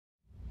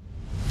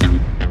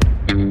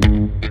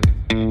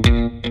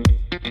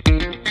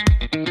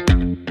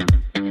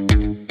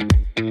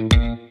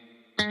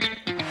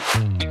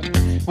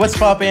What's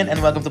poppin',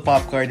 and welcome to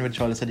Popcorn with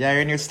Chola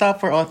Sadyaran, your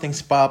stop for all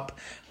things pop,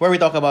 where we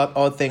talk about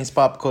all things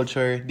pop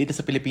culture dito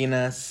sa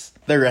Pilipinas,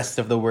 the rest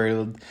of the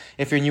world.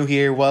 If you're new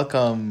here,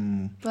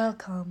 welcome.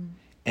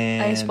 Welcome.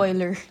 And Ay,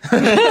 spoiler.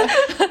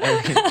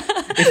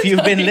 if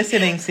you've been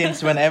listening since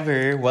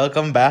whenever,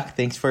 welcome back.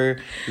 Thanks for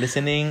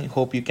listening.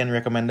 Hope you can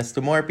recommend us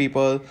to more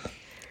people.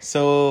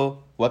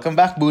 So, welcome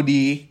back,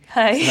 Budi.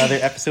 Hi. It's another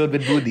episode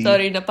with Budi.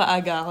 Sorry,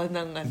 napaaga ako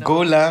ng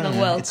Go lang. ng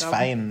welcome. It's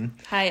fine.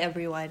 Hi,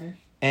 everyone.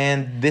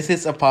 And this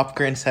is a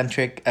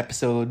popcorn-centric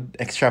episode,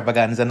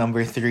 extravaganza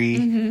number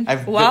 3.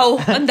 Wow,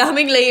 ang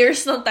daming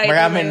layers ng title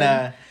Marami na yun. na.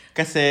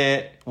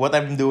 Kasi what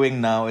I'm doing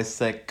now is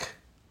like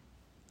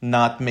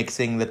not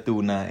mixing the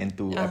tuna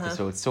into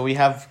episodes. So we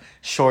have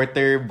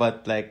shorter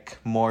but like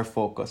more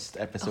focused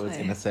episodes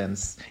Okay. in a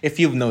sense. If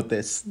you've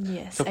noticed.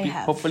 Yes, so I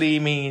have. hopefully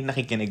may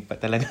nakikinig pa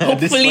talaga.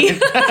 Hopefully.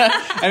 At this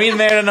point. I mean,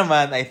 meron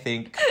naman, I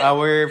think.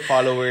 Our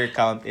follower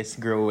count is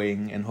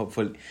growing and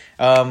hopefully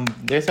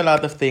there's a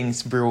lot of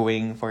things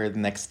brewing for the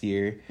next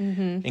year,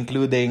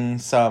 including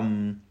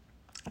some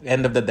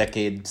end of the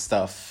decade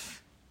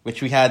stuff,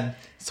 which we had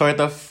sort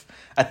of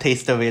a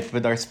taste of it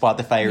with our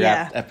Spotify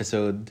Wrapped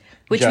episode.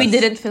 Which we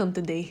didn't film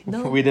today.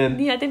 No, We didn't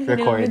hindi natin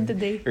record film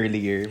today.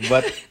 earlier.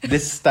 But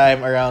this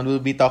time around, we'll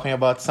be talking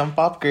about some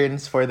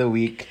popcorns for the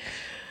week.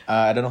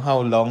 I don't know how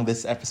long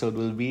this episode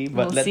will be,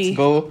 but We'll let's see.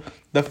 go.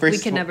 The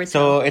first. We can never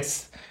So tell.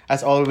 it's,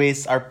 as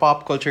always, our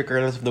pop culture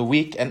kernels of the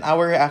week and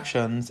our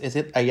reactions. Is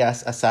it a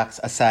yes, a sax,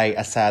 a sigh,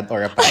 a sad,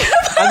 or a pass?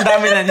 Ang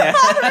dami na niya.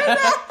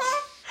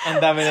 Ang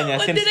dami na niya.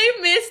 What Since did I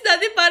miss?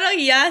 Dati parang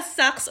yes,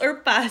 sucks,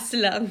 or pass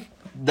lang.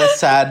 the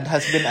sad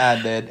has been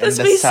added and Tas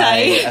the may sigh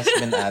sigh. has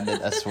been added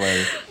as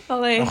well.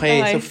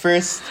 Okay. So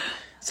first,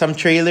 some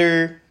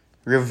trailer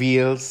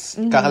reveals.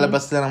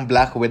 Kakalabas lang ng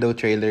Black Widow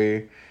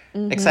trailer.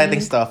 Exciting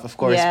stuff. Of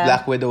course, Yeah.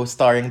 Black Widow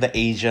starring the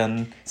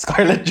Asian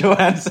Scarlett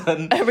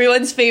Johansson.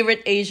 Everyone's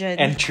favorite Asian.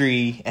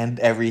 Entry and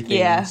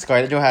everything. Yeah.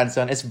 Scarlett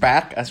Johansson is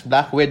back as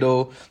Black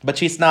Widow, but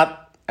she's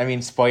not. I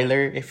mean,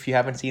 spoiler if you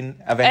haven't seen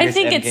Avengers I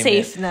think Endgame it's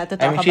safe yet. na to I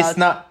talk mean, she's about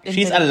not.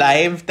 She's Infinity.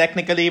 alive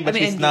technically, but I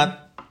mean, she's Endgame. not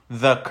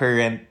the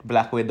current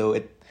Black Widow.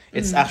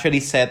 It's actually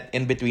set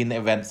in between the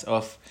events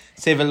of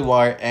Civil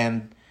War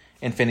and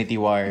Infinity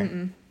War.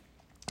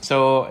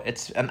 So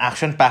it's an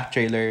action-packed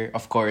trailer,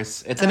 of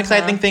course. It's an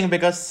exciting thing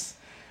because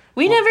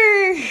we never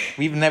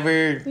we've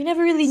never,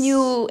 really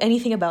knew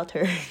anything about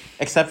her.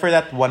 except for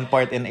that one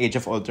part in Age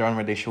of Ultron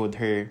where they showed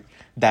her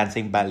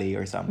dancing ballet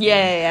or something.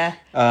 Yeah.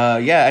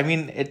 Yeah, I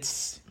mean,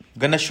 it's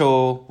gonna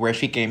show where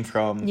she came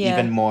from, Yeah.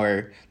 even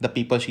more the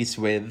people she's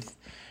with.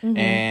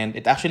 And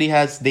it actually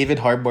has David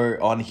Harbour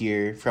on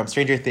here from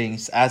Stranger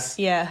Things as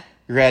Yeah.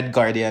 Red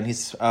Guardian.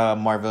 He's a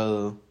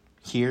Marvel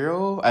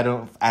hero.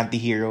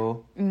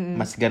 Anti-hero.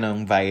 Mas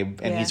ganong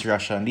vibe. And Yeah. he's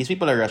Russian. These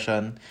people are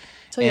Russian.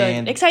 So yun,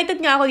 And excited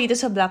nga ako dito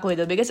sa Black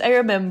Widow because I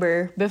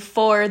remember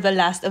before the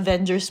last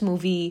Avengers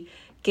movie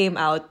came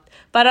out,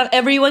 parang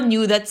everyone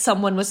knew that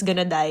someone was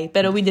gonna die,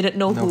 pero we didn't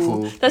know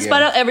who. Tapos yeah.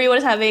 parang everyone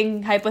was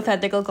having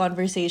hypothetical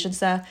conversations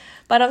na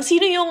parang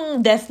sino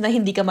yung death na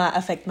hindi ka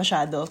ma-affect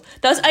masyado.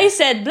 Tapos I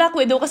said Black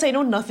Widow kasi I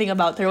know nothing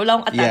about her. Wala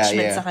akong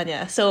attachment Yeah. sa kanya.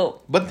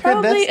 So, But her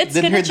probably death, it's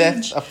did gonna her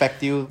death change.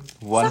 affect you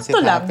once Sakto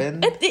it lang. happened?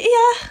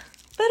 Yeah.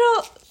 Pero,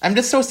 I'm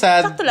just so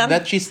sad Sakto lang.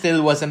 that she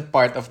still wasn't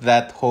part of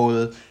that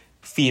whole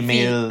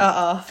female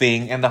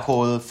thing and the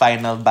whole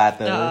final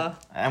battle.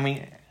 I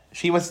mean,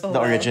 she was the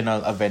well.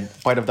 original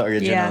part of the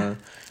original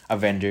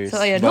Avengers.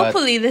 so ayun, but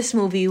hopefully this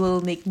movie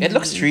will make me It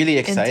looks really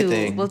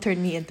exciting. will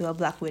turn me into a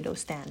Black Widow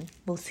stan.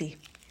 We'll see.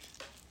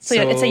 So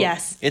yun, it's a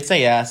yes. It's a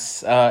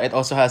yes. It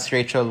also has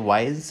Rachel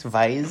Weisz,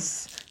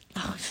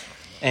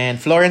 and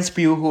Florence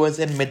Pugh, who was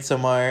in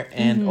Midsommar,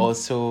 and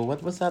also,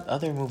 what was that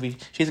other movie?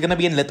 She's gonna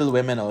be in Little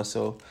Women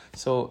also.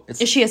 So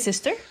Is she a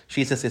sister?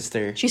 she's a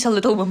sister. She's a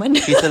little woman.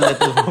 She's a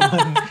little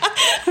woman.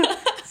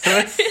 So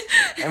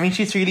I mean,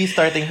 she's really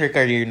starting her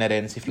career na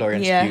rin, si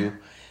Florence Yeah. Pugh.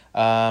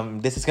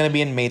 This is gonna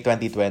be in May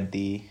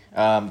 2020.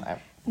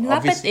 Obviously,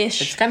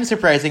 Lapit-ish. it's kind of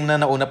surprising na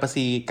nauna pa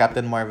si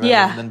Captain Marvel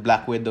Yeah. and then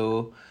Black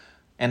Widow.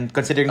 And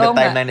considering the Oo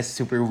nga. timeline is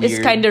super weird. It's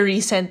kind of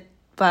recent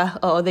pa.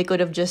 Oh, they could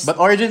have just... But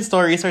origin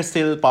stories are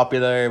still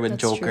popular with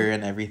That's Joker true.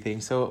 and everything.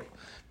 So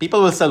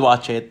people will still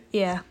watch it.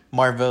 yeah.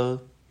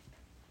 Marvel.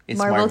 It's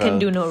Marvel can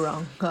do no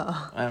wrong.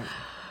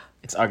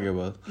 It's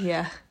arguable.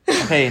 Yeah.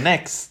 Okay,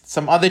 next.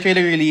 Some other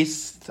trailer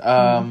released.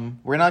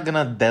 We're not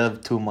gonna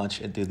delve too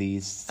much into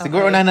these.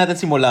 Siguro Okay. unahin natin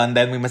si Mulan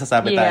dahil may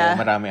masasabi tayo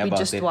marami we about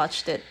just it.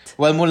 watched it.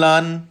 Well,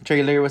 Mulan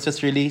trailer was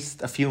just released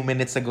a few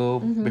minutes ago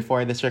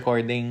before this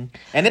recording.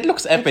 And it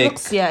looks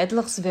epic. It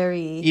looks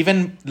very...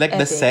 Even like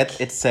the epic. set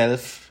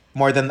itself,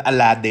 more than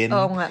Aladdin.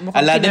 Oo nga, mukhang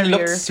Aladdin kinarier.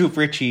 looks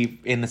super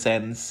cheap in a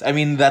sense. I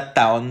mean, that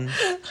town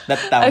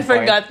I part.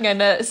 forgot nga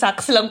na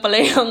Sax lang pala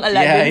yung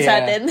Aladdin Yeah, sa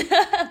yeah. atin.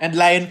 And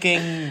Lion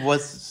King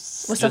was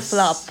a just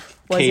flop.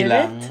 Wasn't K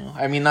lang. it?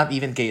 I mean, not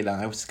even K lang.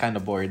 I was kind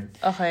of bored.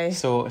 Okay.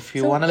 So, if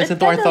you So, want to it listen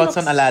to our kinda thoughts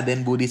on looks-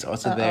 Aladdin, Boody's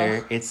also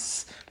there.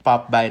 It's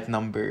Pop Bite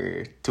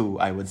number 2,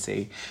 I would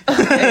say.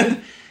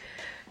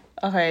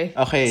 Okay.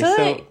 Okay,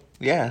 so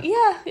yeah.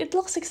 Yeah, it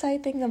looks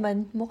exciting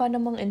naman. Mukha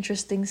namang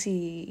interesting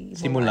si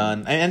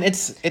Mulan. And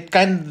it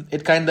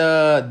kind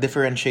of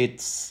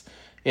differentiates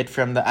it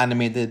from the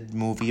animated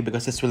movie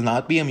because this will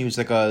not be a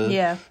musical.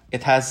 Yeah.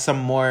 It has some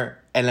more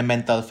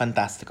elemental,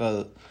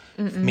 fantastical.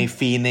 May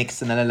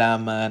phoenix na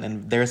nalalaman,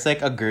 and there's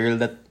like a girl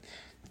that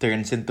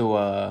turns into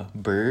a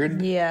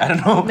bird. Yeah. I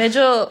don't know.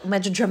 Medyo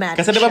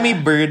dramatic Kasi diba siya. may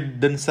bird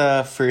dun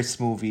sa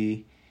first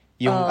movie,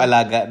 yung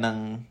alaga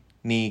ng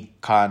ni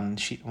Khan.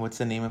 What's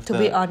the name of To the...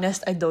 be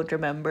honest, I don't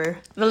remember.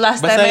 The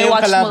last Basta time I yung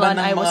watched kalaban Mulan,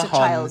 ng I was mga a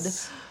child.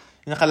 Huns,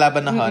 yung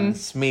kalaban na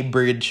Huns, may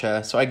bird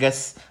siya. So I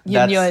guess Yun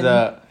that's yun.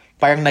 the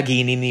parang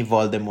nagini ni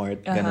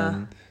Voldemort.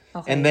 Ganun.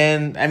 Okay. And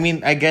then, I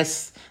mean, I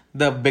guess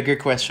the bigger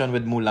question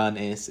with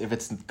Mulan is if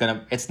it's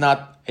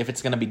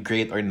gonna be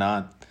great or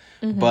not,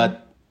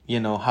 but you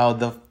know how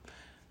the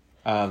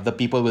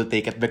people will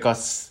take it,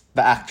 because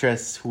the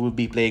actress who will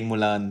be playing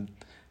Mulan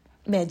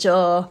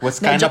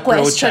was kind of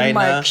question pro-China.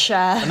 mark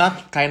siya.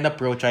 Not kind of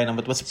pro-China,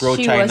 but was She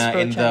pro-China was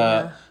in the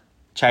pro-China.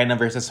 China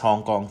versus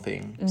Hong Kong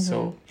thing.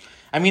 So,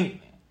 I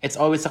mean, it's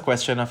always a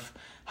question of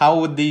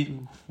how would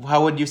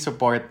you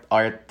support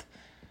art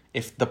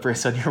if the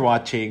person you're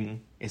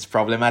watching is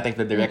problematic,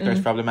 the director is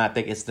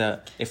problematic, if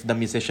the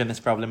musician is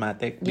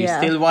problematic. Do you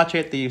still watch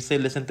it? Do you still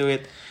listen to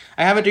it?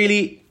 I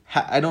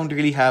don't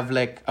really have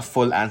like a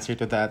full answer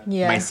to that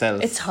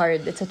myself. It's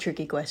hard. It's a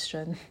tricky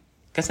question.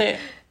 Kasi,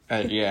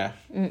 yeah.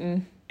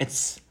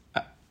 It's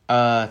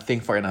a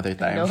thing for another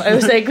time. No, I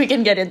was like, we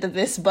can get into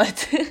this,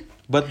 but...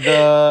 But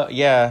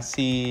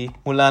si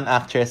Mulan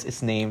actress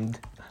is named,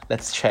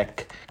 let's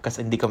check,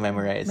 kasi hindi ko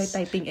memorize. May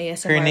typing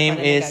ASMR. Her name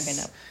pala is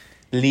nagaganap.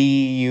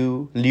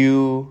 Liu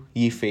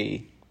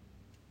Yifei,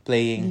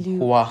 playing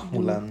Hua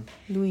Mulan.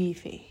 Liu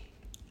Yifei.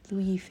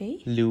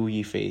 Liu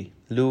Yifei.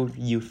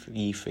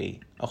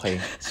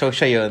 Okay, so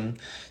siya yun.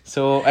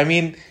 So, I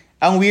mean,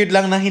 ang weird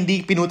lang na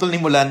hindi pinutol ni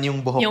Mulan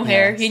yung buhok Yung niya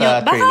hair. Yun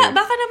sa trailer.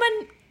 Baka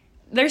naman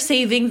they're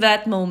saving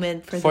that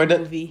moment for the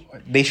movie.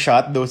 They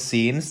shot those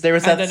scenes. There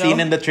was I that don't scene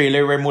know. in the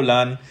trailer where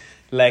Mulan,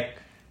 like,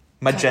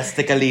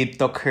 majestically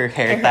took her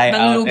hair tie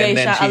out, and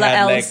then siya, she ala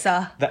had Elsa.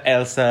 like the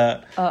Elsa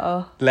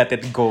let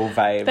it go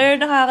vibe. Pero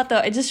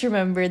nakakatawa. I just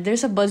remembered,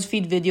 there's a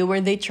BuzzFeed video where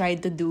they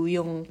tried to do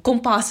yung, kung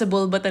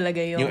possible ba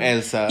talaga yung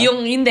Elsa?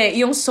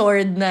 Yung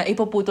sword na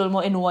ipuputol mo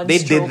in one They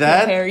stroke did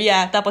that? yung hair.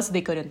 Yeah, tapos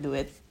they couldn't do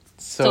it.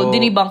 So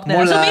dinibunk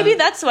na. So maybe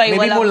that's why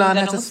maybe walang Mulan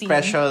ganong has a scene.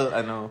 special,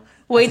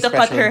 Way has a to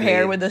cut special her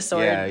hair day. with a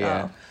sword.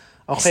 Yeah.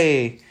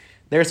 Okay.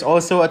 There's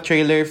also a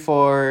trailer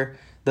for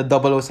the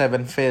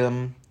 007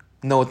 film,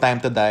 No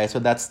Time to Die. So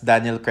that's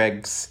Daniel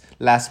Craig's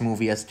last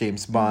movie as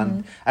James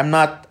Bond. I'm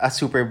not a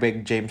super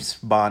big James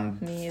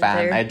Bond Me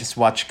fan. either. I just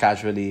watch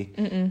casually.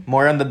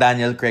 More on the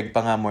Daniel Craig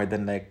pa nga, more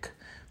than like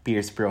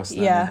Pierce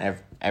Brosnan and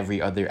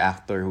every other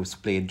actor who's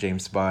played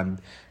James Bond.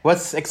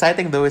 What's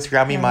exciting though is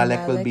Rami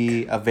Malek will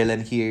be a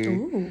villain here.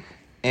 Ooh.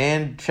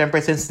 And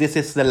syempre, since this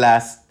is the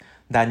last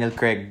Daniel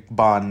Craig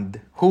Bond,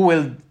 who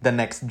will the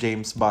next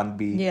James Bond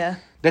be? Yeah.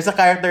 There's a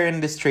character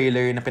in this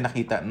trailer na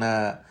pinakita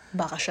na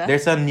Baka siya?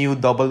 there's a new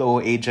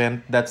 00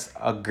 agent that's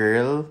a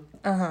girl,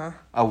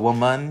 a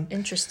woman.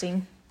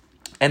 Interesting.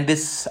 And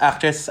this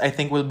actress, I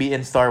think, will be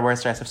in Star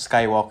Wars Rise of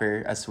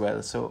Skywalker as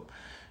well. So,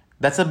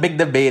 that's a big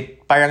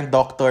debate. Parang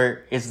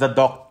doctor,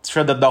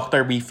 should the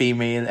doctor be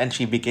female? And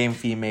she became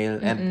female.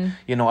 And,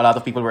 a lot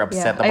of people were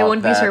upset about that. I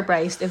won't be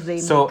surprised if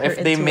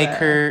they make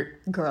her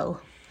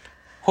girl.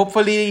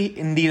 Hopefully,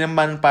 hindi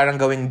naman parang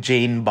gawing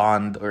Jane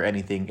Bond or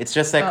anything. It's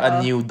just like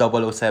a new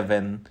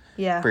 007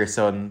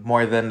 person.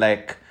 More than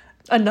like...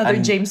 Another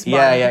James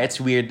Bond. Yeah. It's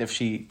weird if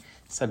she's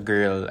a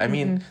girl. I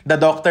mean, the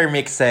doctor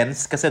makes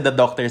sense kasi the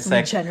doctor's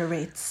like...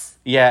 Regenerates.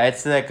 Yeah,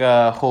 it's like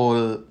a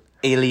whole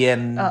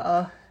alien...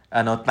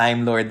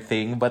 Time Lord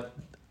thing. But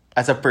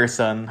as a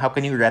person, how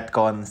can you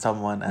retcon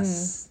someone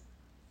as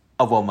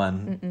a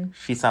woman?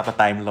 She's not a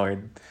Time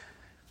Lord.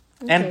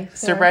 Okay, And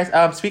surprise,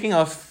 speaking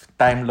of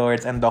Time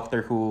Lords and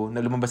Doctor Who,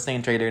 lumabas na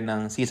yung trailer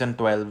ng season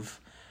 12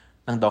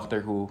 ng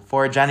Doctor Who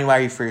for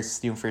January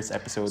 1st, yung first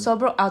episode.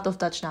 Sobrang out of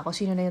touch na ako.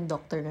 Sino na yung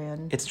doctor na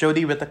yun? It's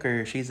Jodie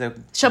Whittaker. She's a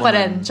Siya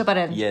woman. pa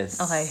rin.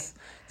 Yes. Okay.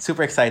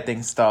 Super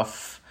exciting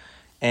stuff.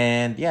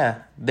 And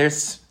yeah, there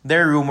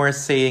are rumors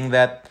saying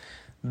that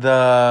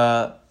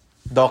the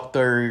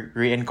Doctor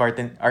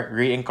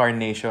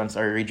reincarnations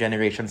or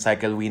regeneration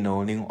cycle we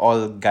know, yung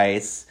all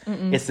guys,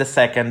 is the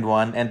second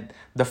one, and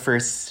the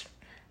first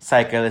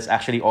cycle is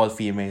actually all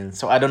female.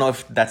 So I don't know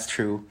if that's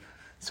true.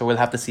 So we'll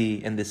have to see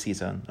in this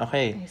season.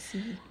 Okay. I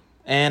see.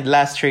 And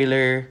last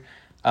trailer,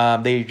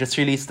 they just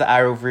released the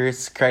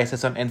Arrowverse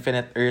Crisis on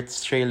Infinite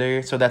Earths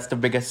trailer. So that's the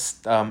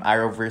biggest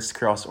Arrowverse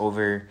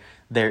crossover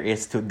there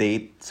is to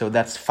date. So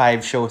that's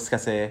 5 shows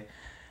kasi.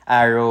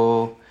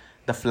 Arrow,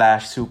 The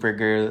Flash,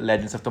 Supergirl,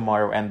 Legends of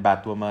Tomorrow, and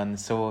Batwoman.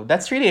 So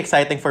that's really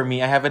exciting for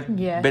me. I haven't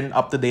been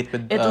up to date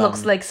with... It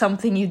looks like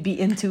something you'd be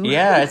into.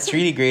 Yeah, it's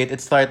really great. It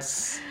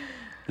starts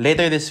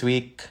later this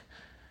week,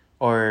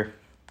 or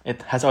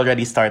it has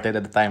already started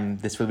at the time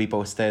this will be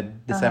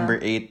posted,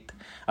 December 8th,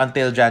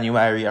 until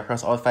January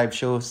across all 5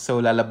 shows. So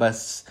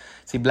lalabas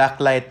si Black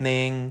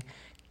Lightning,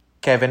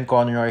 Kevin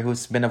Conroy,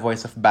 who's been a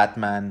voice of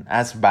Batman,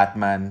 as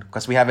Batman,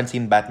 because we haven't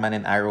seen Batman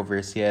in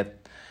Arrowverse yet.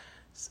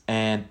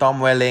 And Tom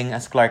Welling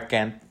as Clark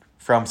Kent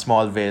from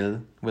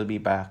Smallville will be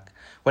back.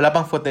 Wala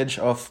pang footage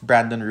of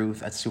Brandon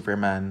Routh as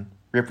Superman,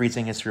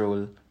 reprising his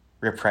role.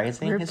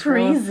 His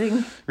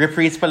role?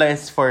 Reprise pala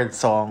is for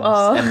songs,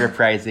 and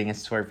reprising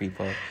is for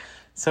people.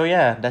 So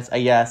yeah, that's a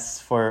yes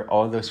for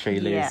all those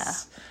trailers. Yeah.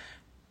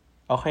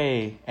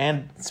 Okay,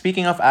 and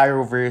speaking of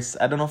Arrowverse,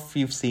 I don't know if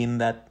you've seen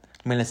that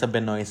Melissa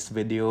Benoist's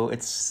video.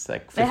 It's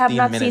like 15 I have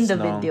not minutes seen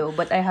the long. video,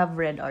 but I have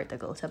read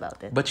articles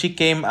about it. But she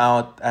came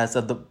out as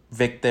a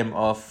victim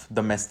of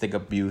domestic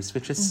abuse,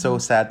 which is so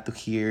sad to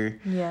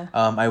hear. Yeah.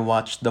 I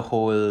watched the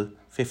whole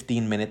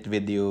 15-minute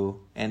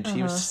video, and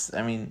she was,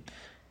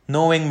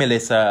 knowing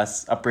Melissa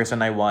as a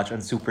person I watch on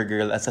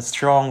Supergirl, as a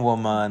strong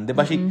woman, di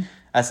ba she,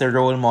 as a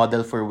role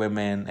model for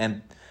women,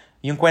 and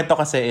yung kwento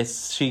kasi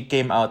is, she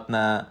came out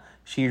na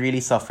she really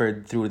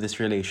suffered through this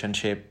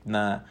relationship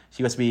na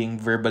she was being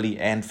verbally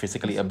and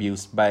physically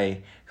abused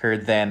by her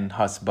then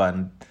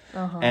husband.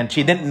 And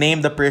she didn't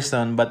name the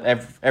person, but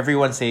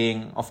everyone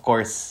saying, of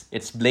course,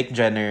 it's Blake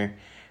Jenner,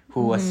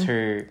 who was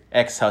her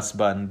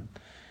ex-husband.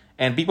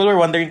 And people were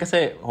wondering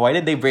kasi, why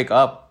did they break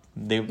up?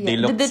 They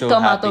looked did it so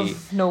come happy. out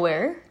of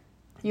nowhere?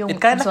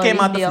 It kind of came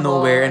out of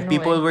nowhere, and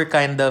people were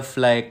kind of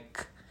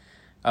like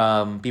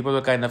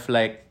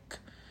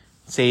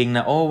saying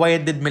na, oh, why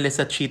did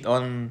Melissa cheat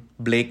on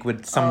Blake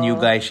with some new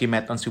guy she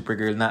met on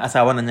Supergirl na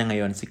asawa na niya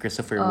ngayon, si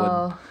Christopher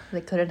Wood. They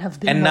couldn't have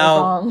been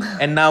wrong.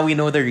 And now we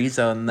know the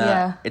reason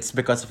na it's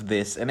because of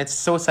this. And it's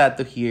so sad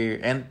to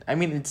hear. And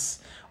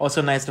it's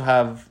also nice to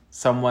have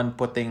someone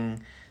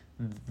putting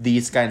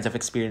these kinds of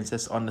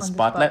experiences on the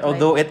spotlight.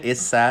 Although it is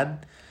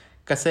sad.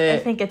 Kasi I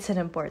think it's an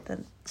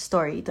important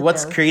story to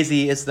what's tell.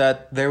 crazy is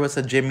that there was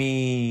a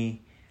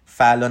Jimmy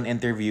Fallon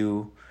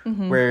interview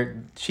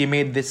where she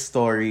made this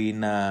story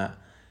na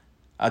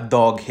a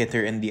dog hit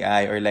her in the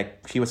eye, or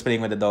like she was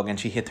playing with a dog and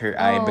she hit her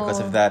eye because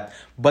of that.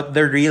 But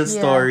the real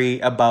story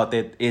about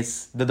it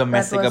is the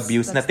domestic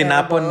abuse na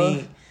tinapon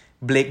ni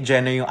Blake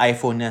Jenner yung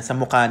iPhone niya sa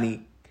mukha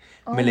ni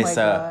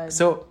Melissa.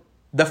 So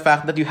the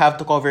fact that you have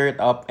to cover it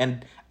up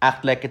and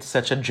act like it's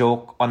such a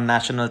joke on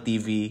national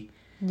TV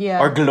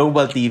or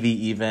global TV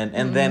even,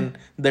 and then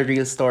the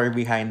real story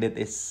behind it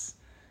is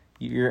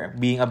you're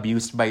being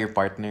abused by your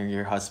partner,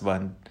 your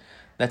husband.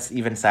 That's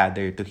even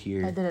sadder to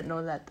hear. I didn't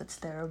know that. That's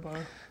terrible.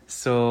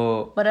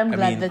 So, but I'm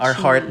glad that our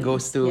heart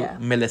goes to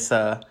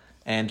Melissa,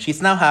 and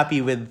she's now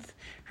happy with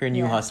her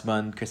new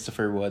husband,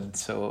 Christopher Wood.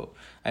 So,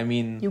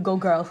 you go,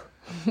 girl.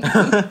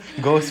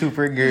 Go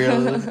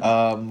Supergirl.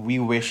 We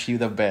wish you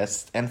the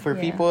best. And for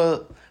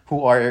people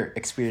who are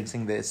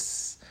experiencing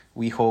this,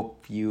 we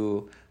hope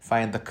you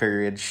find the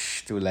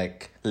courage to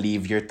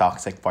leave your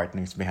toxic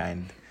partners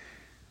behind.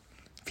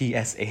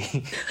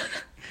 PSA.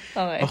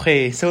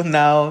 Okay, so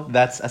now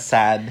that's a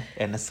sad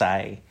and a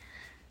sigh.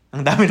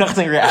 Ang dami na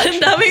kasing reactions.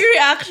 Ang daming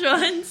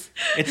reactions.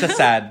 It's a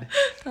sad.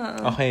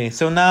 Okay,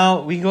 so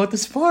now we go to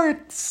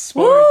sports.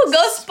 Woo!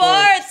 Go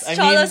sports!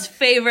 Cholo's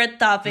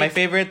favorite topic. My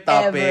favorite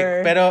topic.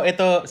 Ever. Pero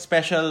ito,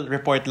 special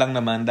report lang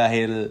naman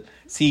dahil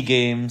SEA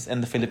Games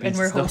and the Philippines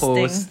is the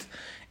host.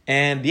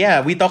 And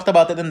yeah, we talked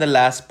about it in the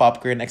last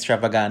Popcorn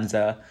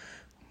Extravaganza.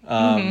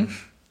 Yun,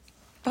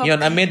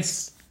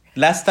 amidst...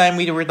 Last time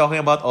we were talking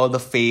about all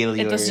the failures.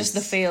 It was just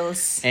the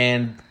fails.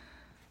 And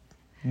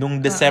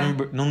nung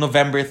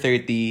November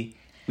 30,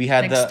 we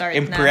had the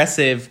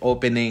impressive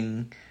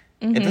opening.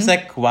 It was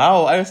like,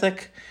 wow. I was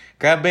like,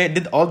 grabe,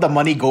 did all the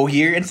money go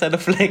here instead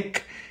of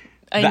the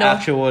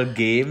actual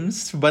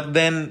games? But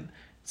then,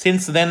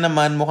 since then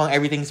naman, mukhang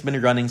everything's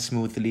been running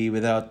smoothly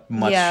without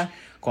much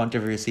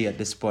controversy at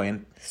this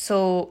point.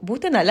 So,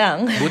 buti na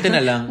lang. Buti na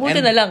lang.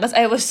 Buti na lang because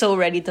I was so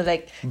ready to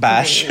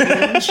bash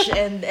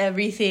and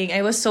everything.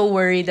 I was so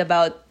worried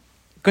about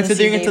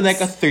considering it's a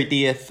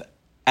 30th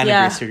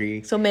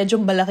anniversary. Yeah. So,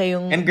 medyo malaki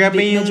yung and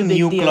grabe yung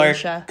new Clark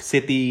siya.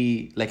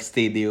 City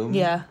stadium.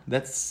 Yeah.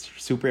 That's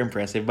super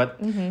impressive.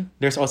 But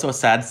there's also a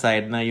sad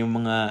side na yung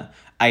mga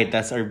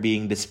ITAs are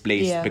being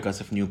displaced because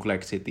of New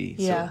Clark City.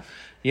 Yeah.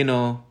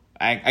 So,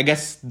 I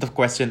guess the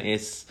question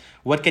is,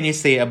 what can you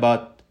say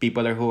about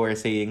people who are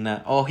saying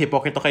na, oh,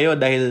 hipokrito kayo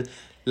dahil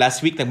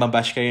last week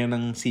nagbabash kayo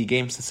ng SEA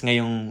Games, tapos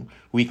ngayong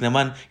week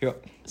naman, you're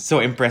so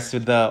impressed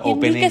with the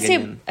opening. Hindi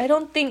kasi, I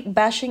don't think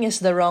bashing is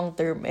the wrong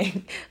term.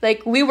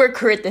 We were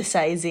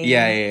criticizing.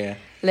 Yeah.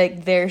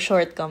 Their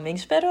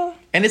shortcomings, pero...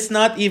 And it's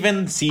not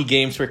even SEA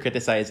Games we're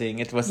criticizing.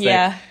 It was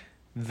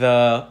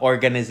the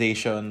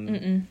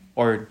organization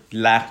or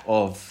lack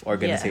of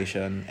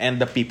organization and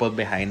the people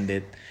behind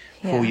it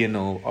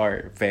who,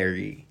 are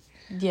very...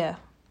 Yeah.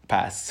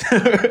 Pass.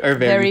 Or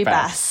very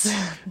pass.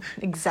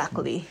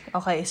 Exactly.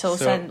 Okay, so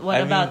what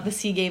about the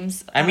SEA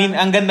Games? Ang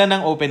ganda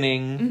ng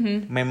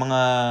opening. May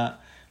mga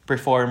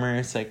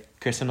performers like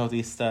Kristen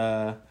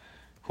Bautista.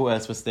 Who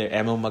else was there?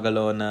 Emil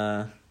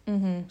Magalona.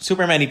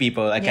 Super many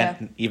people. I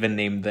can't even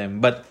name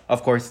them. But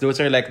of course,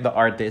 those are the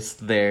artists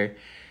there.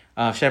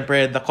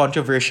 Syempre, the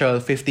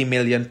controversial 50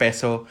 million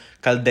peso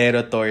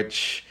Caldero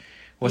torch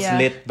was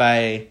lit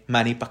by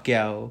Manny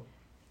Pacquiao.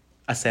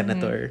 a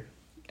senator.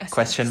 A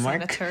Question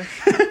mark. senator.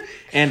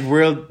 And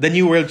the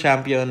new world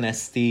champion,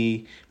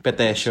 Nesty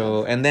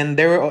Petesio. And then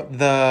there were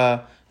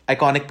the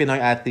iconic Pinoy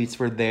athletes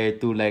were there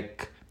to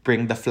like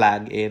bring the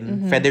flag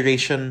in.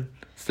 Federation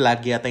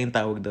flag yata yung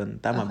tawag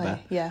doon. Tama ba?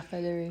 Yeah,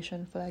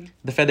 Federation flag.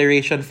 The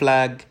Federation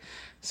flag.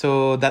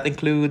 So that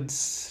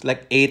includes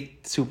like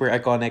 8 super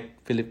iconic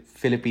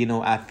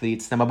Filipino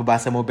athletes na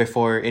mababasa mo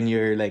before in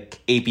your like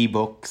AP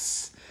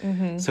books.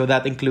 So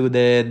that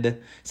included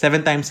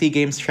 7-time SEA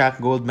Games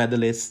track gold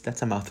medalist,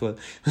 that's a mouthful,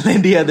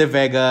 Lindia De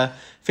Vega,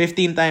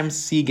 15 times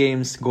SEA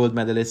Games gold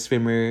medalist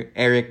swimmer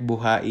Eric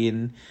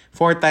Buhain,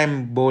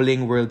 4-time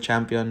bowling world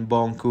champion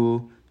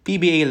Bongku,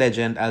 PBA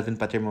legend Alvin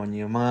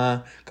Patrimonio.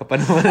 Mga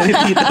kapanaman ni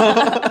Tito.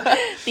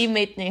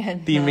 Teammate niya yan.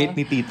 Teammate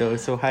ni Tito.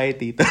 So, hi,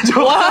 Tito.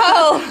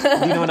 Wow!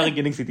 Hindi naman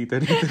nakikinig si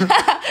Tito dito.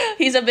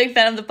 He's a big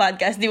fan of the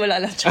podcast. Di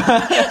wala alam siya.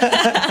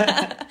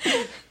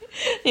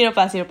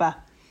 Sino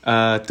pa?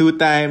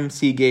 2-time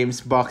SEA Games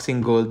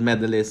boxing gold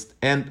medalist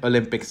and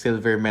Olympic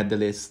silver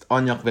medalist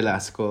Onyok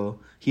Velasco.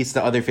 He's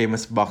the other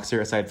famous boxer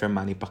aside from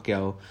Manny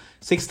Pacquiao.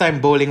 6-time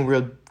bowling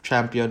world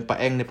champion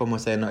Paeng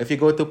Nepomuceno. If you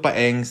go to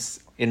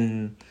Paeng's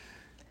in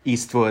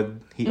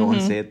Eastwood, he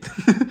owns it.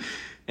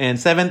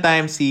 And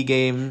 7-time SEA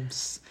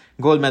Games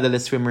gold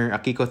medalist swimmer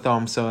Akiko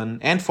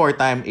Thompson and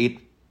 4-time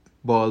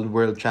 8-ball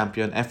world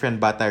champion Efren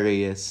Bata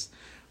Reyes.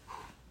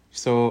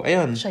 So,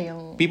 ayun.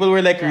 People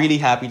were like really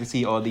happy to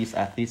see all these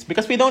athletes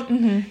because we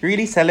don't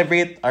really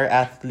celebrate our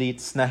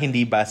athletes na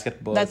hindi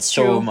basketball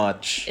so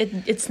much.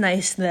 It's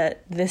nice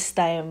that this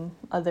time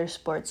other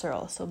sports are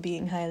also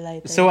being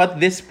highlighted. So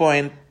at this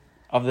point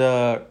of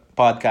the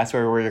podcast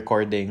where we're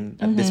recording,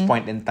 at this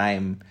point in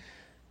time,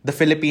 the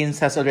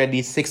Philippines has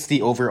already 60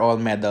 overall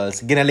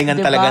medals.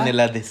 Ginalingan talaga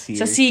nila this year.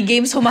 Sa SEA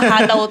Games,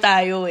 humahataw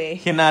tayo eh.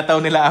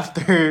 Hinataw nila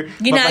after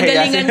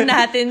ginagalingan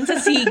natin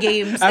sa SEA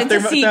Games. After,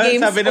 and sa SEA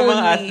Games sabi ng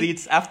mga only.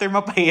 athletes, after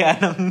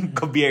mapahiya ng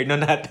gobyerno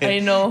natin,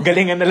 I know.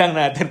 galingan na lang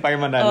natin para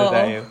manalo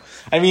tayo.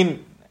 I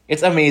mean,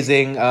 it's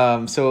amazing.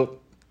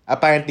 So,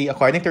 apparently,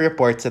 according to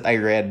reports that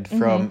I read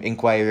from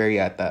Inquirer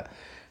yata,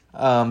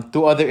 2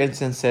 other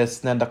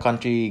instances na the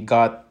country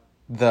got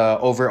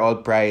the overall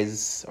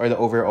prize or the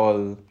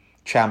overall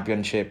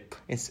championship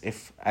is,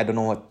 if I don't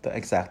know what the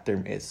exact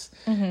term is,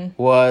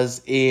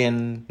 was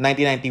in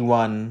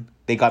 1991.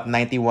 They got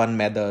 91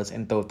 medals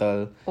in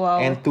total. Wow.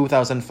 And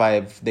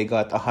 2005 they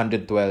got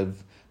 112.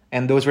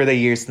 And those were the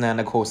years na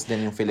nag-host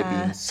din yung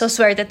Philippines. So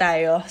swerte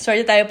tayo.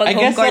 Swerte tayo pag I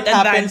home guess court that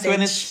happens advantage.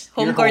 when it's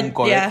your home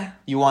court. Yeah.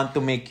 You want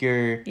to make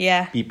your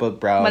Yeah. people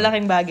proud.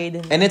 Malaking bagay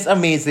din. And it's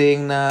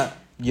amazing na,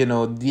 you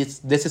know,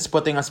 this is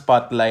putting a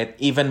spotlight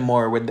even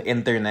more with the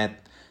internet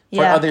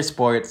for other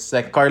sports.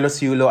 Like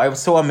Carlos Yulo, I was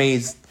so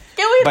amazed.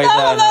 Can we by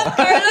talk about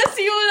Carlos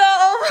Yulo?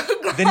 Oh my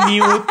God. The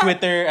new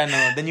Twitter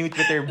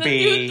The bae.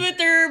 new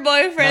Twitter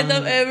boyfriend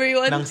of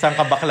everyone. Ng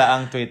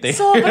sangkabaklaang Twitter.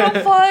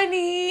 Sobrang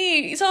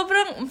funny.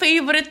 Sobrang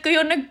favorite ko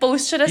yung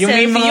nag-post siya na Yung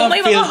may selfie. mga Yung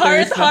may mga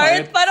filters na heart.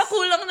 hearts. Para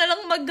kulang na lang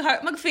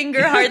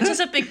mag-finger heart siya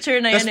sa picture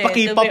na Tapos yan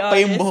pakipap pa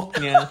yung buhok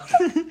niya.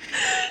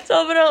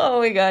 Sobrang,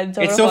 oh my God.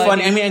 Sobrang It's so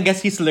funny. I mean, I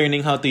guess he's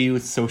learning how to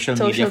use social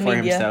media for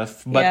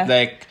himself. But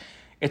like,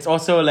 it's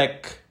also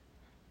like,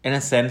 in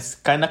a sense,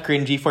 kind of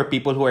cringy for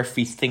people who are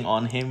feasting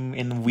on him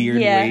in weird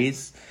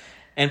ways.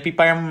 And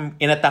parang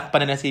inattack pa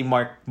nila si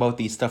Mark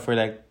Bautista for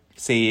like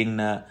saying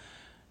na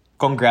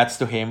congrats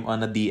to him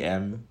on a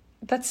DM.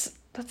 That's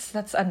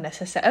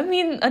unnecessary. I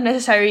mean,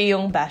 unnecessary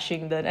yung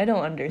bashing dun. I don't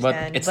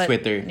understand. But it's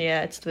Twitter.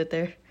 Yeah, it's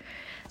Twitter.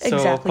 So,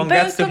 Exactly.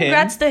 congrats Pero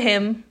congrats to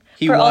him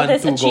He for all won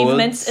his 2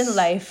 achievements golds, in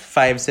life.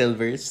 5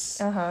 silvers.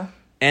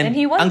 And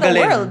he won ang the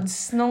galing.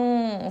 Worlds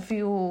nung a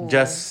few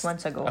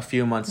months ago. A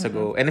few months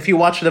ago. And if you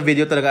watch the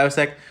video talaga, I was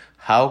like,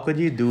 how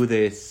could you do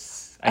this?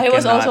 I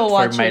was cannot also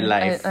watching. for my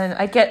life.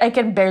 I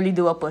can barely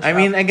do a push-up. I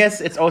mean, I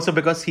guess it's also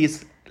because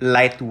he's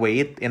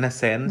lightweight in a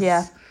sense.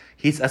 Yeah.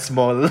 He's a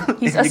small.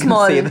 He's if a you can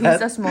small. say He's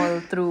that. a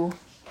small. True.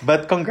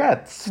 But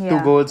congrats. Yeah.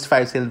 2 golds,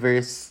 5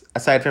 silvers.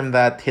 Aside from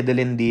that,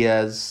 Hidilyn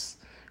Diaz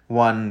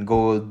won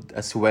gold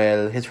as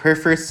well. Her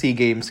first SEA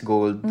Games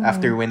gold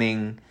after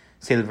winning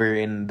silver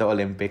in the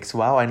Olympics.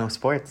 Wow, I know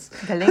sports.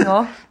 Galing,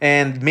 oh.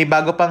 And may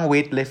bago pang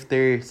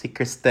weightlifter, si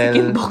Cristel.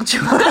 Kim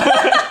Bokju.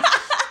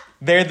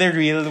 They're the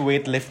real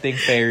weightlifting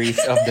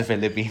fairies of the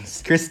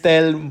Philippines.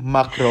 Cristel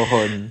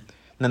Macrohon.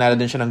 Nanalo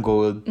din siya ng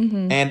gold.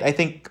 And I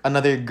think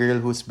another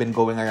girl who's been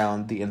going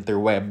around the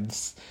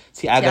interwebs,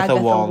 si Agatha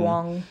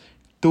Wong.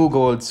 2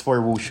 golds for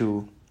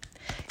Wushu.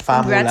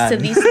 Congrats to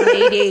these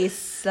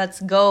ladies. Let's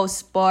go,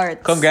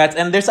 sports. Congrats.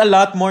 And there's a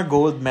lot more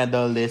gold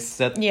medalists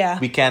that Yeah.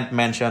 we can't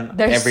mention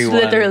There's everyone.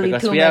 literally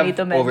because too we have many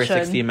to over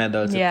mention. 60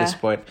 medals Yeah. at this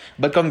point.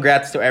 But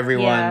congrats to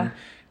everyone.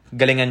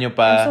 Galingan nyo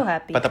pa. I'm so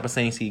happy. Patapos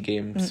na yung SEA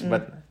Games.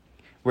 But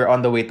we're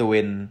on the way to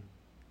win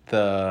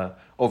the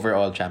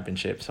overall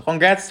championship. So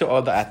congrats to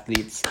all the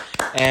athletes.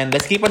 And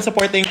let's keep on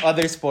supporting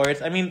other sports.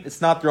 I mean, it's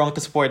not wrong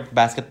to support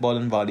basketball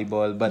and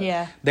volleyball, but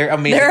they're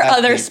amazing There are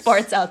other athletes.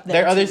 sports out there.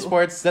 There are other too.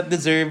 sports that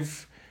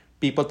deserve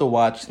people to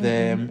watch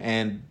them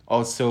and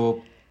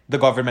also the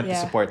government to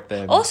support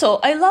them.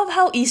 Also, I love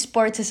how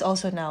esports is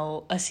also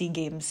now a SEA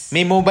Games.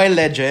 May Mobile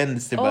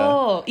Legends, diba?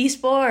 Oh,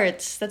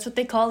 esports. That's what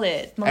they call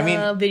it. Mga I mean,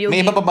 video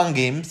may game. iba pa bang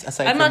games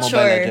aside I'm from not Mobile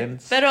sure.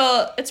 Legends? Pero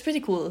it's pretty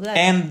cool.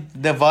 And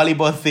the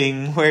volleyball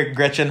thing where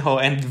Gretchen Ho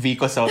and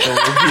Vico Soto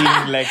were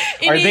being like,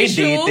 are they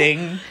In-issue? dating?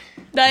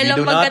 Dahil We lang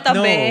do not magkatabi.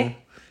 know.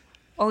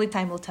 Only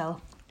time will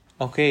tell.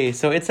 Okay,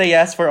 so it's a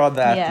yes for all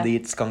the Yeah.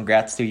 athletes.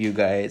 Congrats to you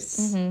guys.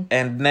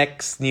 And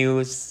next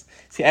news,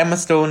 si Emma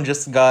Stone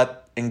just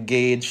got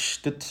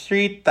engaged to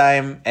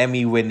 3-time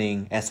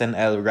Emmy-winning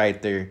SNL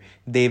writer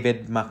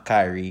David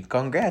McCary.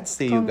 Congrats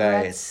to you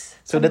guys.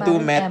 So the two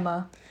met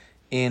Emma.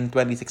 in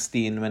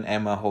 2016 when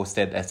Emma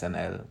hosted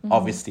SNL.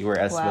 Obviously,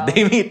 where else Wow. would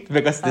they meet?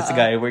 Because this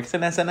guy works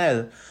in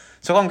SNL.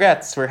 So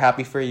congrats, we're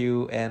happy for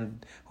you, and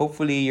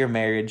hopefully your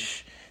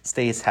marriage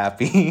stays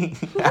happy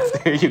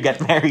after you get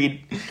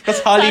married.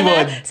 Because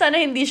Hollywood. Sana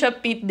hindi siya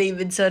Pete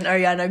Davidson,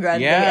 Ariana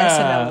Grande,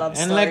 SNL love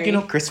story. And like, you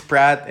know, Chris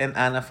Pratt and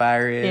Anna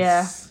Faris.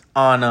 Yeah.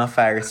 Anna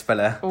Faris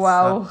pala.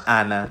 Wow. It's not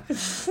Anna.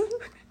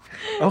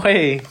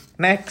 Okay,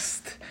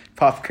 next.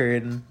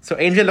 Popcorn. So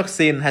Angel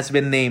Locsin has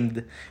been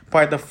named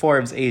part of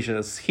Forbes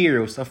Asia's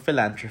Heroes of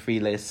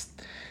Philanthropy list.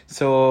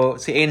 So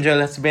si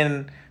Angel has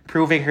been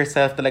proving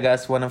herself talaga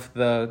as one of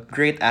the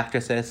great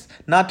actresses.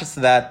 Not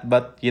just that,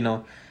 but, you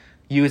know,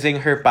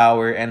 using her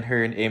power and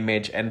her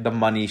image and the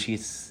money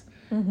she's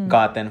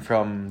gotten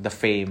from the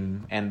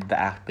fame and the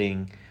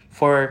acting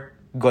for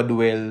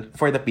goodwill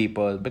for the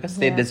people because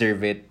they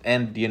deserve it.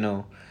 And, you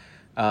know,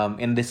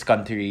 in this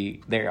country,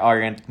 there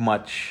aren't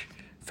much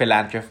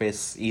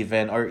philanthropists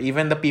or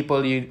even the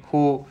people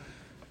who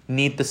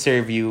need to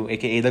serve you,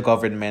 aka the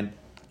government,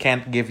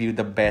 can't give you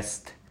the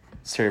best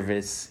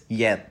service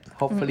yet.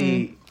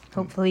 Hopefully,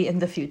 Hopefully in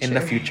the future. in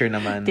the future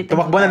naman. Titignan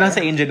Tumakbo na lang tayo.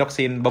 sa Angel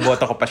Locsin,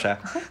 baboto ko pa siya.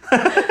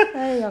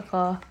 Ay,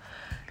 ako.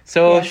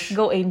 So, Yes,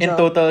 go Angel. in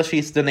total,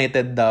 she's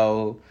donated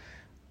daw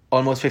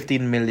almost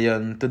 15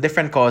 million to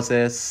different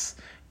causes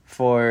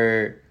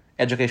for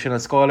educational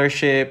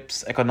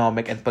scholarships,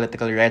 economic and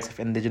political rights of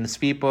indigenous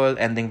people,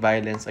 ending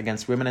violence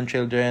against women and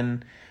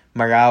children,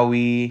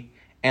 Marawi,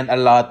 and a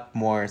lot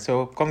more.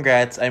 So,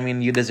 congrats. I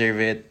mean, you deserve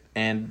it.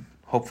 And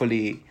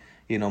hopefully,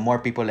 you know, more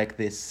people like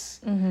this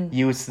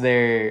use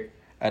their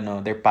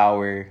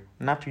power,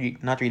 not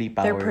really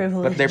power,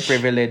 but their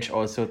privilege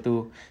also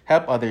to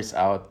help others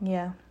out.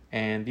 Yeah.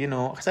 And, you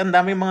know, kasi ang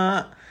dami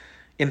mga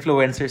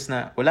influencers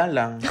na wala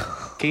lang,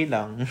 okay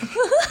lang.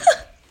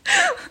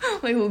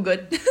 May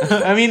hugot.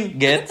 I mean,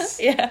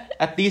 gets? Yeah.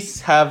 At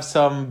least have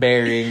some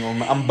bearing o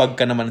maambag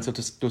ka naman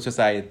to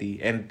society.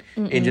 And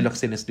Angel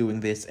Locsin is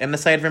doing this. And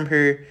aside from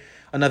her,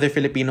 another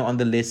Filipino on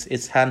the list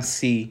is Hans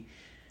C.,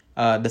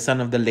 the son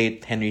of the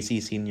late Henry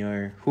C.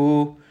 Sr.,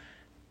 who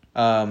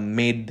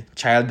made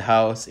Child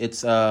House.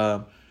 It's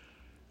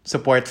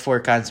support for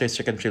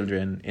cancer-stricken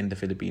children in the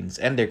Philippines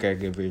and their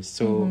caregivers.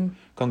 So,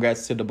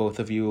 congrats to the both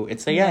of you.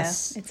 It's a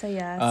yes. Yeah, it's a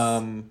yes.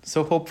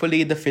 So,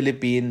 hopefully, the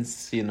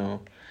Philippines, you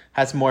know,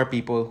 has more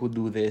people who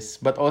do this.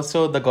 But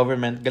also, the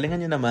government,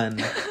 galingan nyo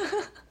naman.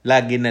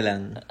 Lagi na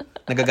lang.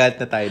 Nagagalit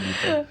na tayo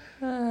dito.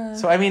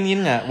 So, I mean,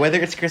 yun nga, whether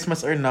it's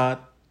Christmas or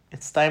not,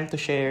 it's time to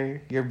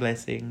share your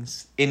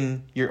blessings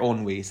in your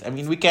own ways. I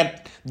mean, we can't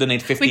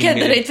donate 15 million pesos. We can't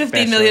donate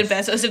 15 million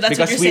pesos if that's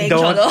what you're saying,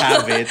 Because we don't Cholo.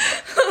 have it.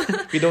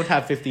 We don't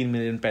have 15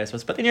 million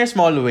pesos. But in your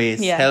small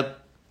ways,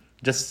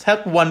 just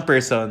help one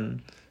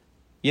person.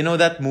 You know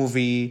that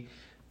movie,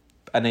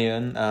 ano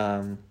yun?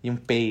 Yung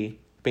Pay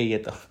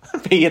It Off.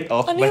 Pay It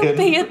Off. Ano yung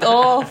pay it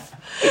off?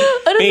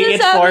 Ano Pay it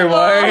sinasabi mo?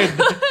 forward.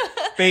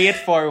 Pay it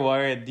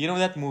forward. You know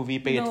that movie,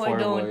 Pay It No, I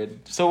Forward?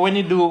 So when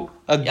you do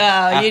a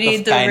act you need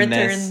of to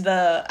kindness, return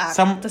the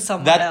act to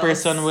someone that else.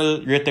 person will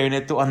return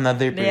it to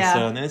another person.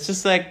 Yeah. And it's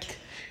just like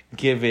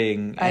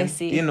giving. I And,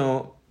 see. you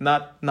know,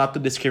 not to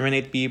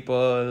discriminate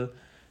people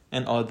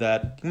and all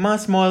that. Yung mga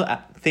small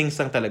things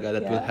lang talaga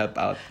that will help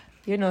out.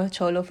 You know,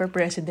 Cholo for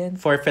president.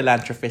 For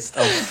philanthropists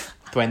of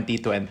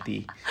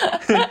 2020.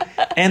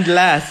 And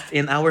last,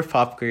 in our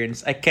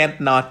popcorns, I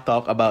can't not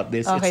talk about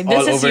this. Okay, It's this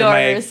all is over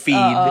my yours.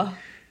 feed.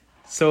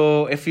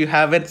 So, if you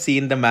haven't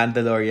seen The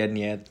Mandalorian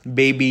yet,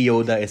 Baby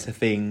Yoda is a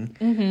thing.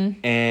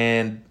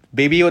 And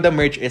Baby Yoda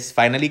merch is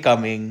finally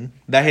coming.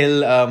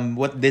 Dahil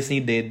what Disney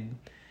did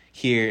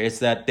here is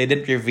that they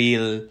didn't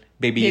reveal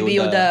Baby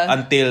Yoda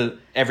until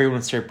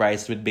everyone's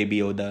surprised with Baby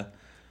Yoda.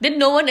 Did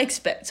no one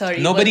expect?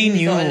 Sorry. Nobody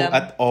hindi knew ko alam.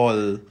 at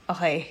all.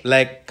 Okay.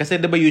 Like, kasi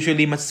diba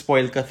usually mas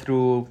spoil ka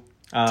through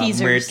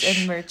Teasers merch. and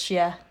merch,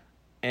 yeah.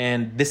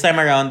 And this time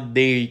around,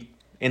 they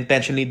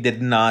intentionally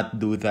did not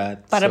do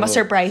that. Para So-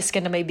 ma-surprise ka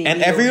na may Baby And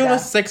everyone Yoda.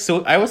 was like,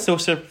 I was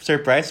so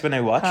surprised when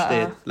I watched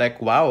it.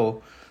 Like, wow.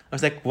 I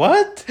was like,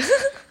 what?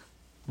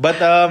 But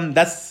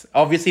that's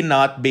obviously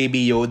not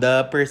Baby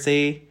Yoda per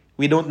se.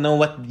 We don't know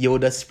what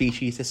Yoda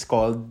species is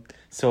called.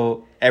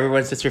 So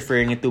everyone's just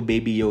referring it to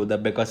Baby Yoda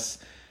because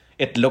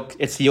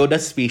it's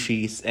Yoda's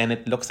species and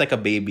it looks like a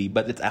baby,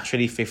 but it's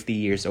actually 50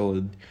 years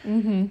old.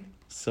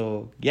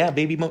 So, yeah,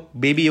 Baby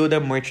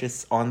Yoda merch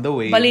is on the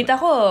way. Balita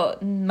ko,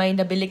 may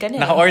nabili ka na.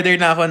 Naka-order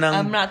na ako ng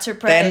I'm not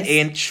surprised.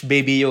 10-inch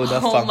Baby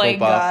Yoda Oh Funko my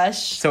Pop.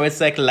 gosh. So, it's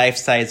like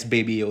life-size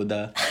Baby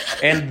Yoda.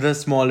 And the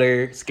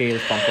smaller scale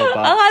Funko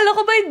Pop. Akala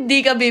ko ba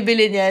hindi ka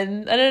bibili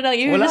niyan? Ano lang,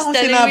 you Wala just akong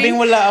telling sinabing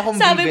me. wala akong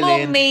Sabi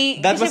bibilin. mo, May.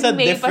 That was kasi a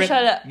May different... Pa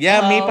siya,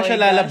 May pa siya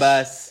my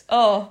lalabas. gosh.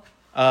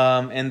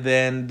 Oh. And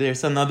then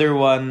there's another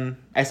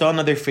one. I saw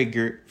another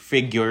figure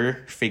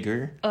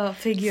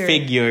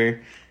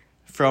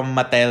from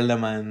Mattel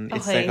naman.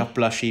 It's Okay. like a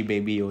plushie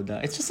Baby Yoda.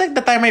 It's just like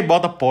the time I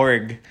bought a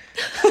Porg.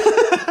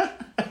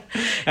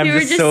 You were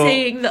just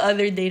saying the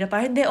other day na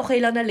parang hindi, okay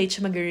lang na late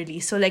siya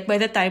mag-release. So like by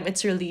the time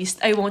it's released,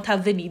 I won't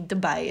have the need to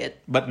buy it.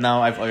 But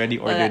now I've already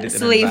ordered it in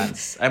Slave.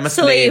 advance. I'm a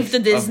Slave slave to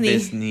Disney. of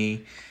Disney.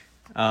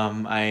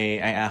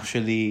 I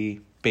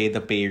actually pay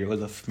the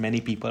payroll of many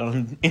people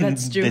in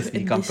That's true,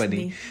 Disney in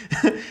company.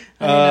 Ay,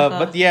 naka.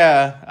 But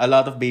yeah, a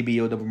lot of Baby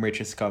Yoda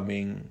merch is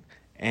coming.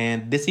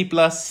 And Disney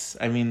Plus,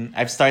 I mean,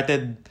 I've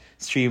started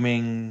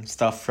streaming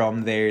stuff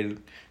from there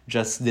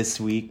just this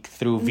week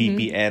through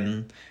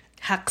VPN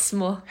Hacks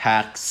mo.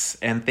 hacks.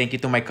 And thank you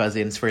to my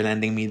cousins for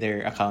lending me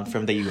their account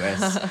from the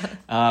US.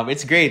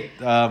 It's great.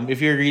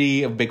 If you're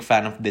really a big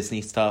fan of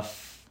Disney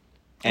stuff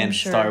and I'm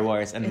sure Star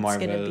Wars and it's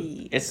gonna Marvel,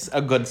 be- it's a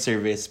good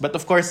service. But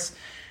of course,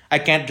 I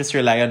can't just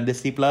rely on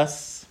Disney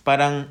Plus.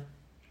 Parang,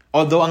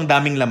 although ang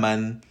daming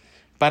laman,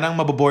 parang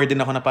mabobore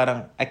din ako na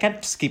parang, I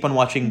can't just keep on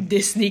watching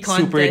Disney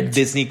super content.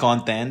 Disney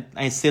content.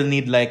 I still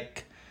need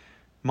like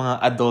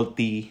mga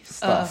adulty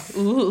stuff.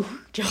 Ooh.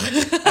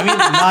 I mean,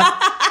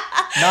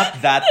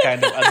 not that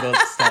kind of adult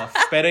stuff.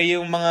 Pero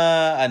yung mga,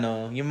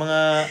 yung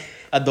mga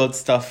adult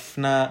stuff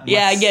na mas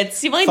Yeah, gets.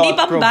 Yung mga hindi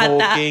pang bata.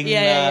 thought-provoking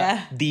Yeah, na yeah.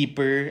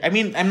 deeper. I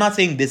mean, I'm not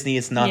saying Disney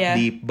is not Yeah.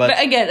 deep, but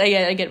I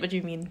get what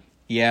you mean.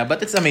 yeah,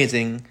 but it's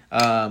amazing.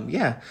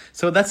 Yeah.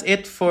 So that's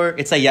it for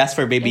it's a yes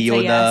for Baby It's a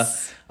Yoda.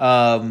 yes.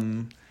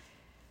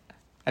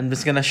 I'm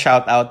just gonna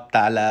shout out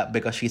Tala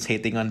because she's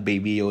hating on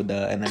Baby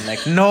Yoda, and I'm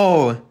like,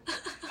 no,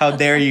 how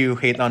dare you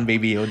hate on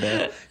Baby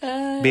Yoda?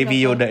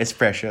 Baby Yoda is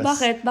precious.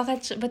 Bakit?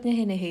 Ba't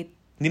niya hinihate?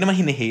 Hindi naman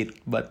hate,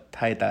 but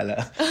hi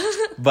Tala.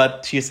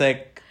 But she's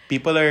like,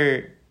 people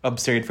are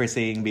absurd for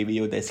saying Baby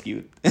Yoda is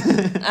cute.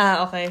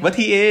 Okay. But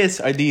he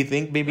is. Or do you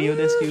think Baby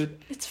Yoda is cute?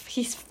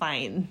 He's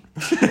fine.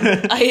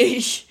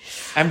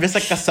 I'm just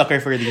like a sucker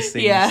for these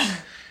things. Yeah.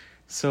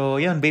 So,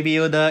 yun, Baby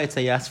Yoda, it's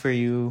a yes for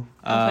you.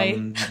 Okay.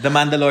 The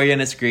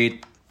Mandalorian is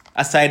great.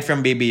 Aside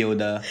from Baby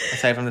Yoda.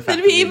 Aside from the fact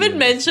Did we that Baby even Yoda-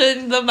 mention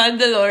The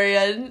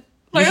Mandalorian?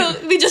 Parang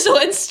we just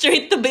went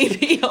straight to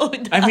Baby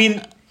Yoda. I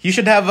mean, you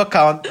should have a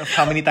count of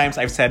how many times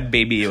I've said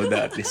Baby Yoda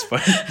at this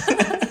point.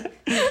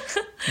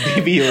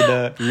 Baby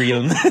Yoda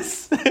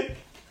realness.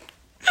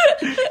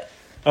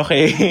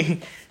 Okay.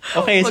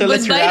 Okay, so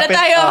let's Mag-goodbye wrap na it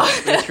tayo.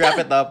 up. Let's wrap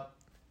it up.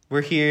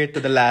 We're here to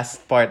the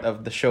last part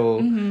of the show,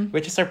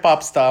 which is our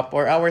pop stop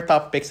or our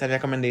top picks and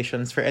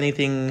recommendations for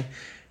anything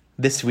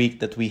this week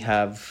that we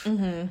have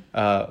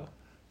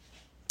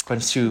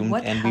consumed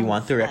What and we have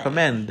want to I?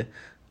 recommend.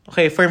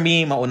 Okay, for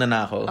me, mauna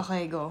na ako.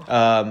 Okay, go.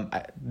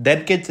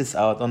 Dead Kids is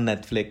out on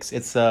Netflix.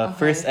 It's the Okay.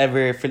 first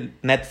ever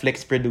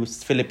Netflix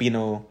produced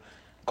Filipino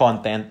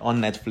content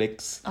on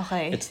Netflix.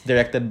 Okay. It's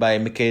directed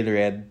by Mikhail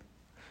Red.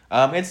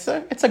 It's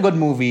a good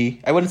movie.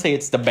 I wouldn't say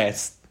it's the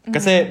best.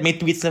 Kasi may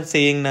tweets na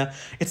saying na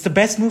it's the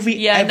best movie.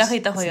 Yeah,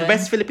 nakita ko it's yun. the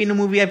best Filipino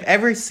movie I've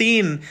ever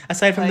seen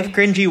aside from the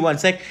Okay. cringy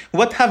ones. Like,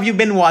 what have you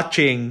been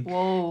watching?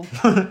 Whoa.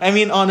 I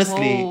mean,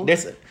 honestly, Whoa.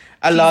 there's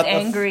a He's lot of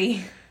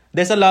angry.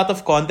 there's a lot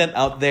of content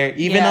out there,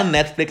 even Yeah. on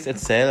Netflix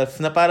itself,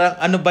 na parang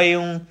ano ba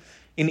yung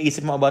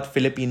iniisip mo about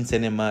Philippine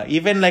cinema?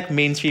 Even like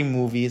mainstream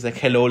movies like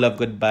Hello,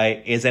 Love,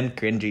 Goodbye isn't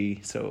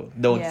cringy. So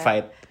don't Yeah.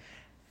 fight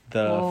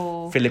the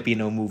Whoa.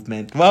 Filipino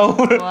movement. Wow.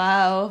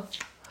 Wow.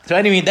 So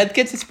anyway, Dead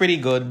Kids is pretty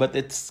good, but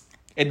it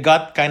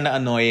got kind of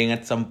annoying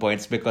at some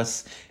points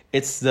because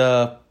it's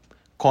the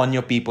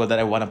konyo people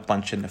that I want to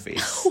punch in the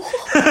face.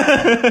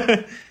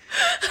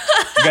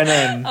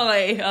 Ganon.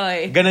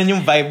 Okay. Ganon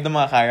yung vibe ng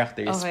mga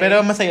characters. Okay.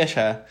 Pero masaya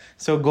siya.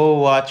 So go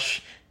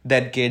watch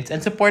Dead Kids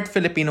and support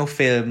Filipino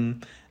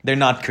film. They're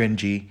not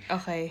cringy.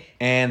 Okay.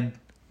 And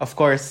of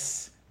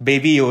course,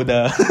 Baby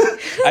Yoda.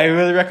 I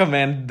will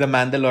recommend The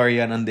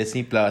Mandalorian on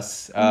Disney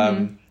Plus.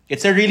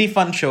 It's a really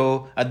fun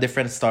show, a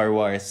different Star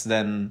Wars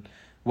than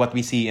what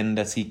we see in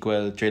the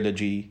sequel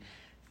trilogy.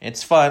 It's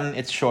fun,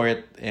 it's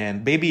short,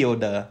 and Baby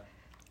Yoda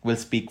will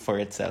speak for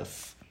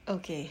itself.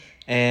 Okay.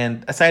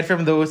 And aside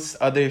from those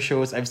other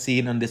shows I've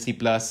seen on Disney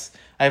Plus,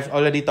 I've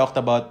already talked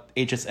about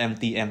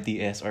HSMT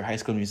MTS or High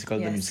School Musical,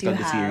 the Yes, musical, you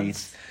the have. series.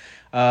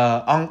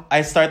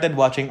 I started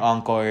watching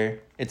Encore.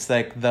 It's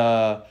like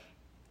the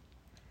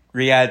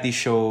reality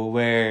show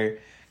where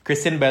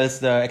Kristen Bell's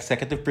the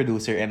executive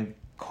producer and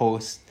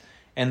host,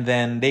 and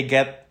then they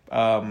get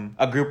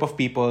a group of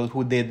people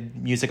who did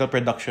musical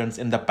productions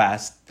in the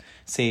past,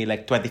 say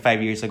like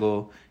 25 years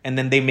ago, and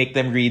then they make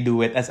them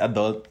redo it as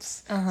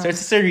adults. So it's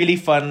just a really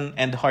fun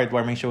and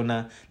heartwarming show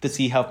na to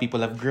see how people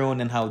have grown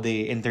and how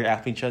they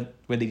interact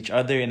with each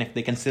other and if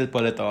they can still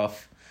pull it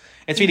off.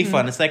 It's really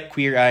fun. It's like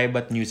Queer Eye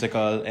but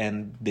musical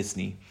and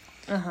Disney.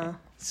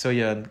 So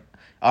yun,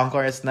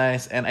 Encore is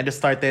nice. And I just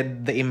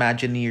started the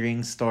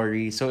Imagineering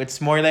story. So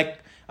it's more like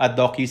a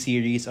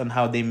docu-series on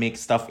how they make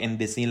stuff in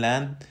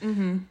Disneyland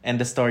and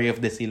the story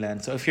of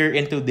Disneyland. So if you're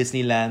into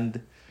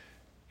Disneyland,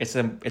 it's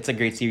a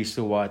great series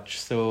to watch.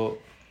 So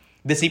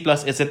Disney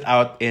Plus isn't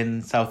out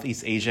in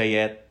Southeast Asia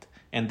yet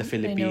and the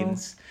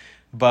Philippines.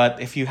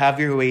 But if you have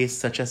your ways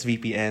such as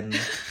VPN,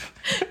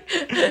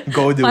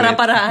 go do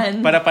Para-paraan.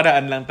 it.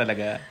 Para-paraan lang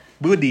talaga.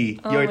 Budi,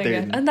 your my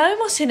turn. God. Ang dami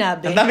mong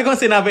sinabi. Ang dami kong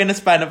sinabi in a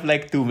span of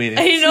like 2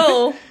 minutes. I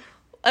know.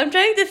 I'm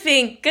trying to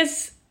think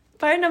because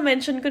parang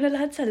na-mention ko na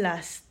lahat sa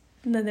last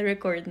na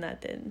na-record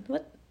natin.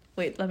 What?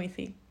 Wait, let me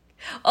think.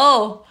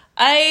 Oh,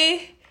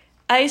 I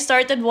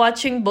started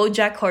watching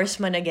BoJack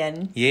Horseman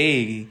again.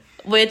 Yay.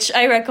 Which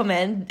I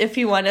recommend if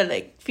you want to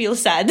like feel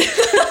sad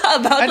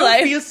about I don't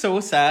life. feel so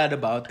sad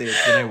about it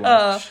when I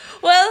watch.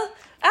 Well,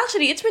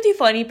 actually, it's pretty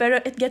funny,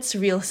 pero it gets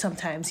real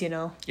sometimes, you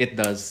know? It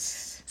does.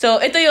 So,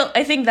 ito yung,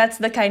 I think that's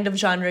the kind of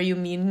genre you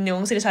mean,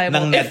 yung sinasabi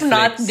mo, Ng if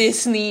not Netflix.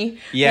 Disney,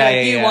 Yeah, like,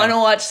 yeah, you yeah. want to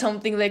watch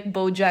something like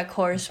BoJack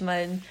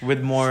Horseman.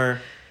 With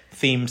more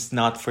themes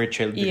not for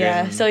children.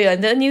 Yeah, so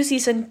yun, the new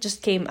season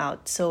just came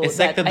out. So It's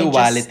like the that I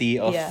duality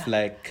just, of yeah.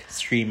 like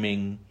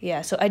streaming.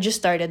 Yeah, so I just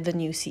started the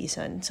new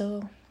season.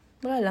 So,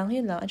 wala lang,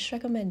 yun lang. I just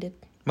recommend it.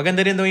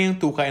 Maganda rin daw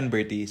yung Tuca and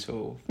Bertie,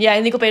 so... Yeah,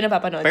 hindi ko pa yun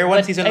napapanood. Pero one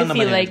but season I lang naman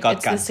feel yun, like got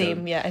it's the canceled.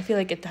 same. Yeah, I feel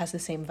like it has the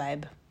same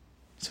vibe.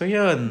 So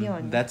yun,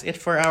 Yun. that's it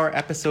for our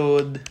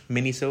episode,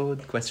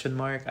 minisode, question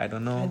mark. I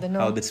don't know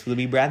how this will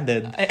be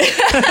branded.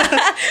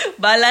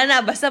 Bala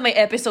na, basta may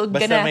episode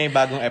ka Basta na. may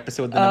bagong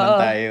episode na naman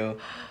tayo.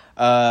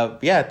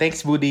 Yeah,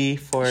 thanks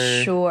Budi for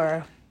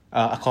Sure.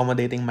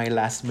 accommodating my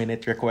last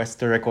minute request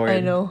to record I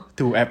know.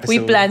 2 episodes.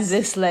 We planned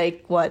this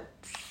like, what,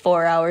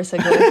 4 hours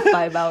ago?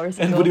 5 hours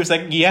ago? And Budi was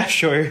like, yeah,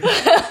 sure.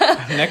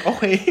 I'm like,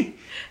 okay.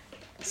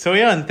 So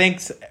yun,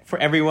 thanks for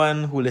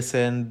everyone who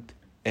listened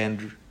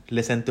and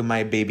listened to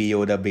my Baby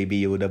Yoda,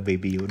 Baby Yoda,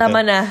 Baby Yoda.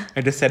 Tama na.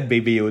 I just said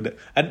Baby Yoda.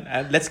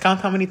 And let's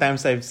count how many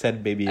times I've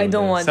said Baby Yoda. I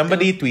don't want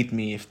Somebody tweet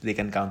me if they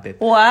can count it.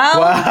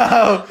 Wow.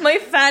 Wow. My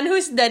fan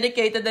who's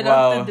dedicated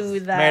enough to do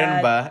that.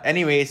 Meron ba?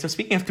 Anyway, so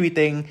speaking of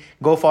tweeting,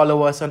 go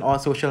follow us on all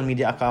social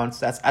media accounts.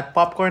 That's at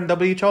Popcorn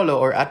W Cholo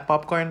or at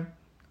Popcorn.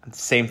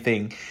 Same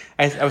thing.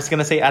 I was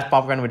gonna say at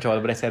Popcorn with Cholo,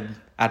 but I said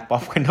at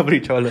Popcorn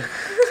W Cholo.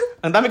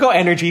 Ang dami ko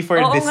energy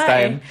for Oo this nga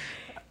time.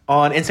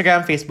 On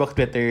Instagram, Facebook,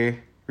 Twitter.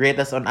 Rate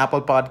us on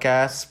Apple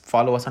Podcasts.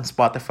 Follow us on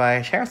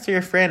Spotify. Share us to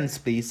your friends,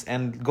 please.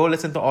 And go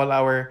listen to all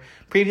our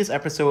previous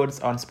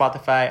episodes on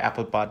Spotify,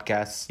 Apple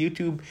Podcasts,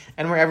 YouTube,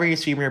 and wherever you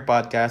stream your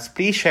podcasts.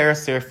 Please share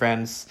us to your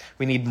friends.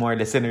 We need more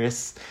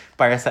listeners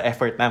para sa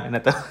effort namin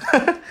na to.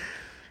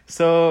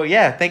 So,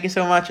 yeah. Thank you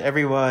so much,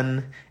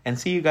 everyone. And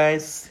see you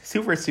guys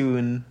super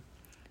soon.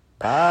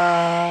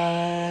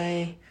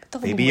 Bye!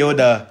 Baby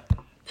Yoda.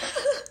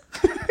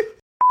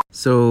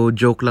 So,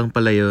 joke lang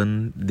pala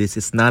yun. This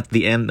is not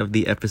the end of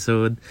the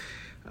episode.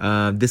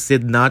 This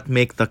did not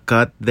make the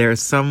cut. There are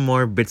some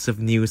more bits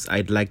of news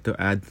I'd like to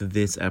add to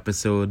this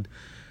episode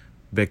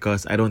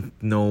because I don't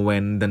know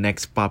when the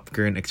next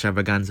Popcorn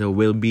Extravaganza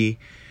will be.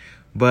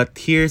 But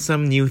here's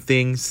some new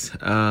things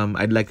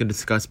I'd like to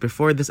discuss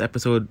before this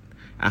episode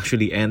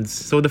actually ends.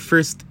 So, the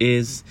first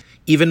is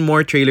even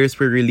more trailers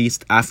were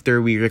released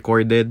after we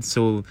recorded.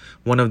 So,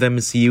 one of them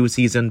is You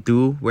Season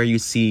 2, where you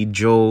see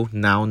Joe,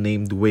 now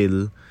named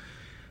Will,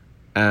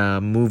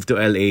 moved to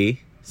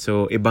LA.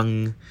 So,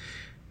 ibang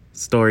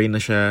story na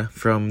siya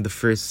from the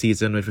first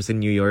season, which was in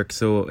New York.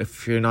 So,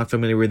 if you're not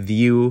familiar with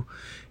You,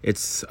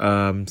 it's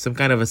some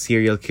kind of a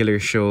serial killer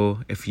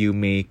show, if you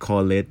may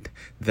call it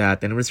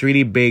that. And it was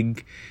really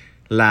big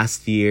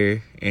last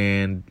year.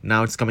 And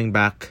now it's coming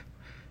back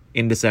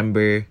in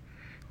December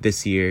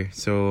this year.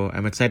 So,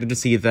 I'm excited to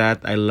see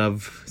that. I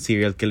love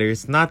serial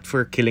killers. Not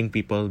for killing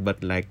people,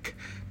 but like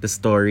the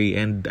story,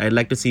 and I'd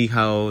like to see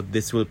how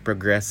this will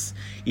progress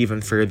even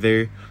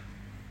further.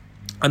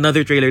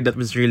 Another trailer that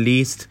was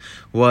released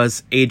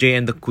was AJ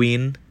and the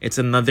Queen. It's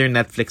another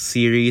Netflix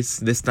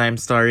series, this time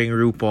starring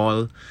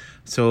RuPaul.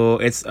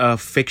 So it's a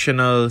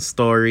fictional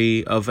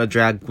story of a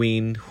drag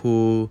queen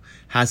who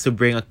has to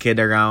bring a kid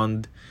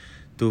around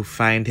to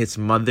find his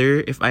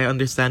mother, if I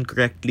understand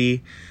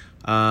correctly.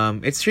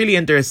 It's really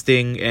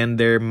interesting, and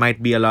there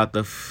might be a lot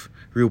of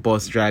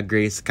RuPaul's Drag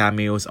Race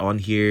cameos on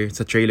here.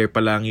 Sa trailer pa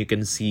lang, you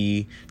can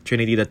see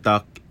Trinity the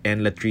Tuck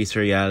and Latrice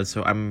Royale.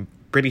 So I'm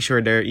pretty sure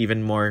there are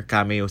even more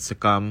cameos to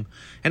come.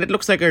 And it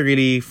looks like a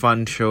really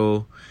fun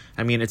show.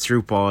 I mean, it's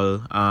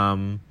RuPaul.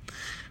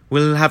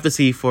 We'll have to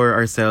see for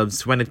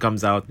ourselves when it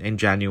comes out in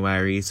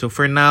January. So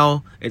for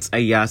now, it's a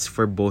yes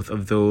for both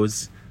of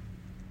those.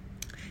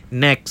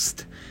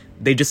 Next,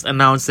 they just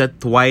announced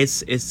that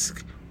Twice is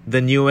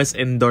the newest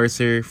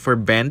endorser for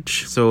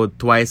Bench. So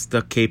Twice,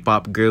 the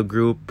K-pop girl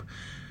group,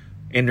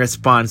 in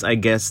response, I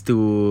guess,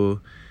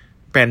 to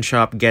Pen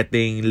Shop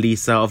getting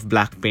Lisa of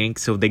Blackpink.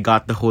 So they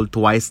got the whole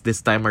Twice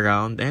this time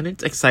around. And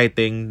it's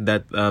exciting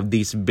that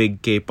these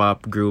big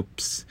K-pop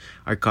groups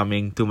are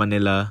coming to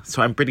Manila.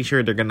 So I'm pretty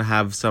sure they're gonna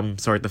have some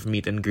sort of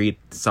meet and greet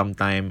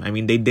sometime. I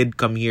mean, they did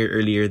come here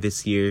earlier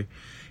this year.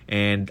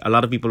 and a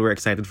lot of people were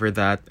excited for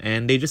that.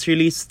 And they just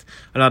released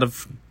a lot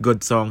of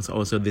good songs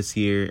also this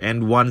year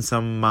and won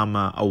some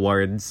Mama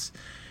Awards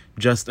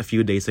just a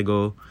few days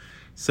ago.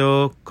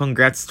 So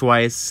congrats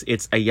twice.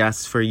 It's a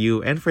yes for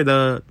you and for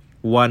the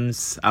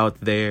ones out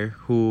there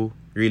who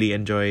really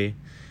enjoy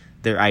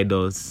their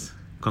idols.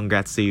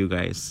 Congrats to you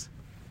guys.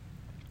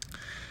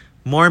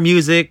 More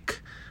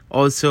music.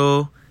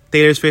 Also,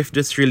 Taylor Swift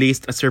just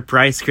released a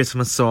surprise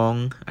Christmas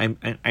song.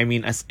 I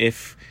mean, as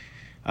if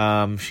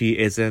she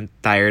isn't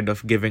tired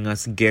of giving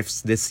us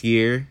gifts this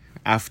year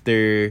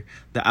after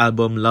the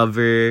album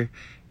Lover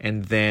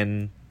and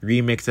then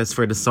remixes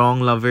for the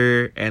song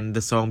Lover and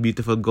the song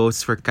Beautiful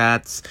Ghosts for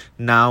Cats.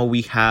 Now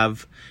we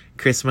have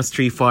Christmas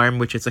Tree Farm,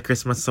 which is a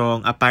Christmas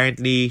song.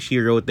 Apparently, she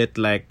wrote it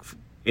like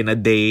in a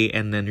day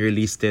and then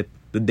released it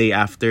the day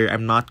after.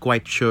 I'm not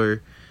quite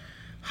sure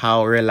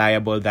how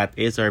reliable that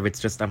is or if it's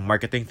just a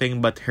marketing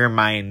thing, but her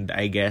mind,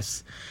 I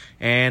guess.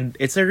 And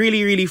it's a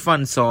really, really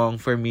fun song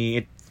for me.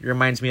 It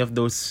reminds me of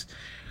those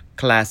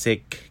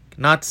classic,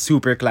 not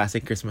super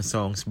classic Christmas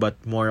songs, but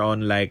more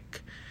on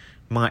like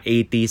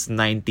mga 80s,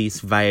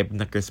 90s vibe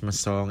na Christmas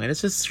song. And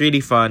it's just really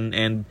fun.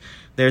 And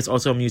there's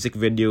also a music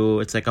video.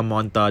 It's like a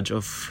montage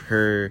of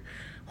her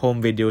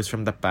home videos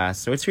from the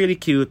past. So it's really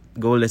cute.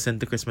 Go listen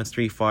to Christmas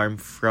Tree Farm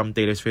from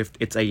Taylor Swift.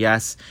 It's a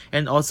yes.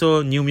 And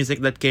also new music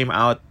that came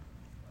out.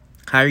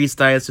 Harry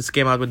Styles just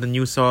came out with a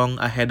new song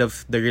ahead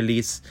of the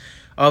release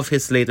of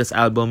his latest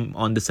album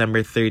on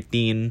December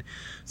 13.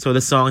 So the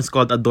song is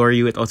called Adore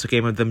You. It also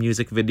came with the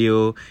music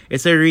video.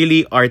 It's a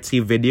really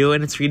artsy video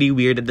and it's really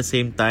weird at the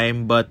same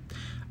time, but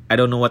I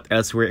don't know what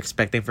else we're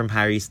expecting from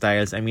Harry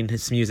Styles. I mean,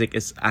 his music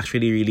is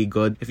actually really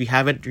good. If you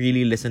haven't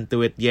really listened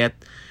to it yet,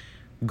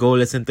 go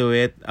listen to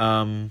it.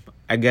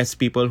 I guess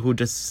people who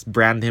just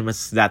brand him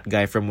as that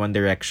guy from One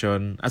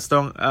Direction,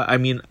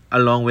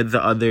 along with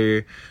the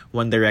other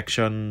One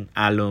Direction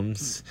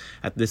alums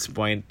at this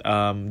point,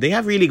 they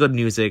have really good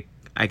music,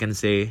 I can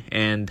say.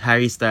 And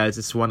Harry Styles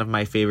is one of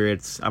my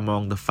favorites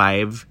among the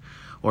 5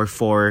 or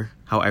 4,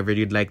 however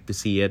you'd like to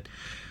see it.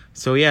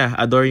 So yeah,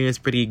 Adore You is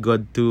pretty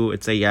good too.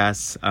 It's a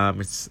yes.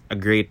 It's a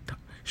great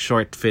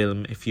short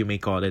film, if you may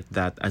call it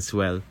that as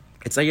well.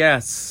 It's a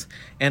yes.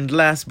 And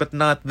last but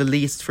not the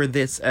least for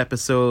this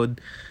episode,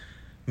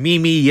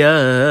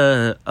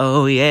 Mimiya,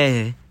 oh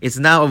yeah, it's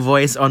now a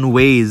voice on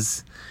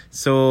Waze.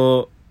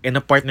 So, in a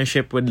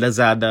partnership with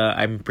Lazada,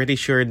 I'm pretty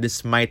sure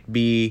this might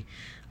be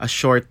a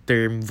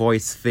short-term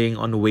voice thing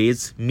on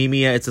Waze.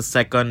 Mimiya is the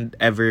second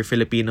ever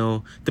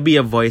Filipino to be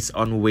a voice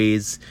on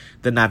Waze,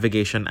 the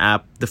navigation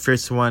app. The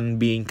first one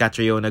being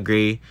Catriona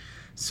Gray.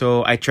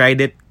 So, I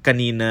tried it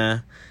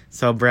kanina.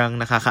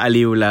 Sobrang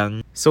nakakaaliw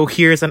lang. So,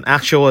 here's an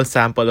actual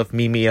sample of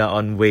Mimiya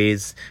on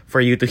Waze for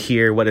you to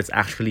hear what it's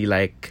actually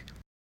like.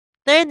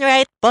 Turn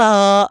right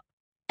po.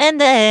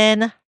 And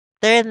then,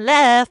 turn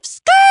left.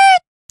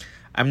 Skirt!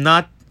 I'm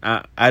not,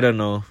 I don't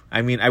know.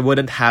 I mean, I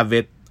wouldn't have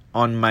it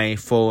on my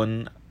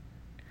phone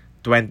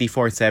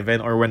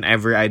 24/7 or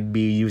whenever I'd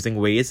be using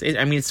Waze.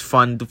 I mean, it's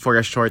fun for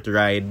a short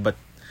ride, but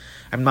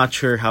I'm not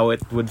sure how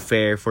it would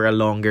fare for a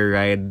longer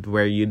ride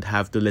where you'd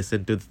have to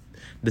listen to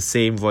the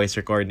same voice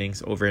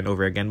recordings over and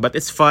over again. But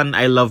it's fun.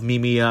 I love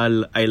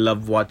Mimiya. I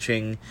love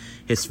watching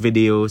his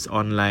videos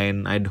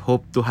online. I'd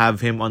hope to have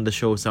him on the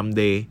show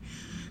someday.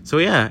 So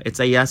yeah,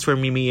 it's a yes for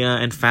Mimiya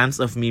and fans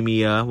of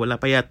Mimiya.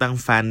 Wala pa yatang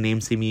fan name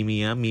si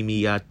Mimiya.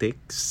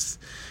 Mimiyatics.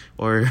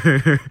 Or,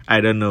 I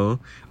don't know.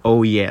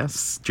 Oh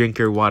yes, drink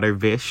your water,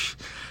 Vish.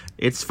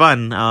 It's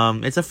fun.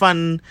 It's a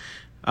fun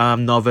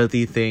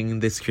novelty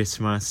thing this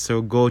Christmas.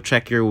 So go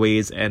check your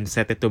Waze and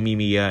set it to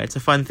Mimiya. It's a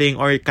fun thing.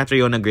 Or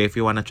Catriona Gray if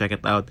you wanna check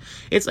it out.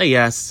 It's a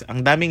yes.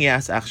 Ang daming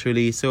yes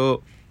actually.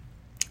 So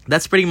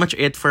that's pretty much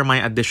it for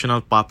my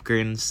additional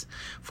popcorns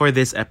for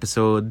this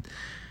episode.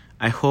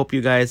 I hope you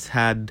guys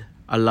had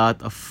a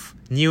lot of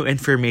new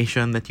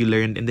information that you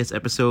learned in this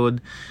episode.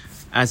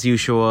 As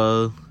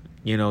usual,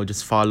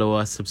 just follow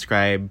us,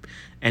 subscribe,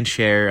 and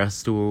share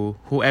us to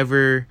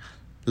whoever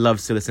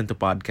loves to listen to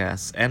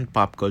podcasts and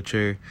pop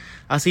culture.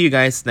 I'll see you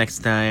guys next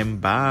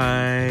time.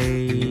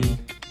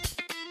 Bye!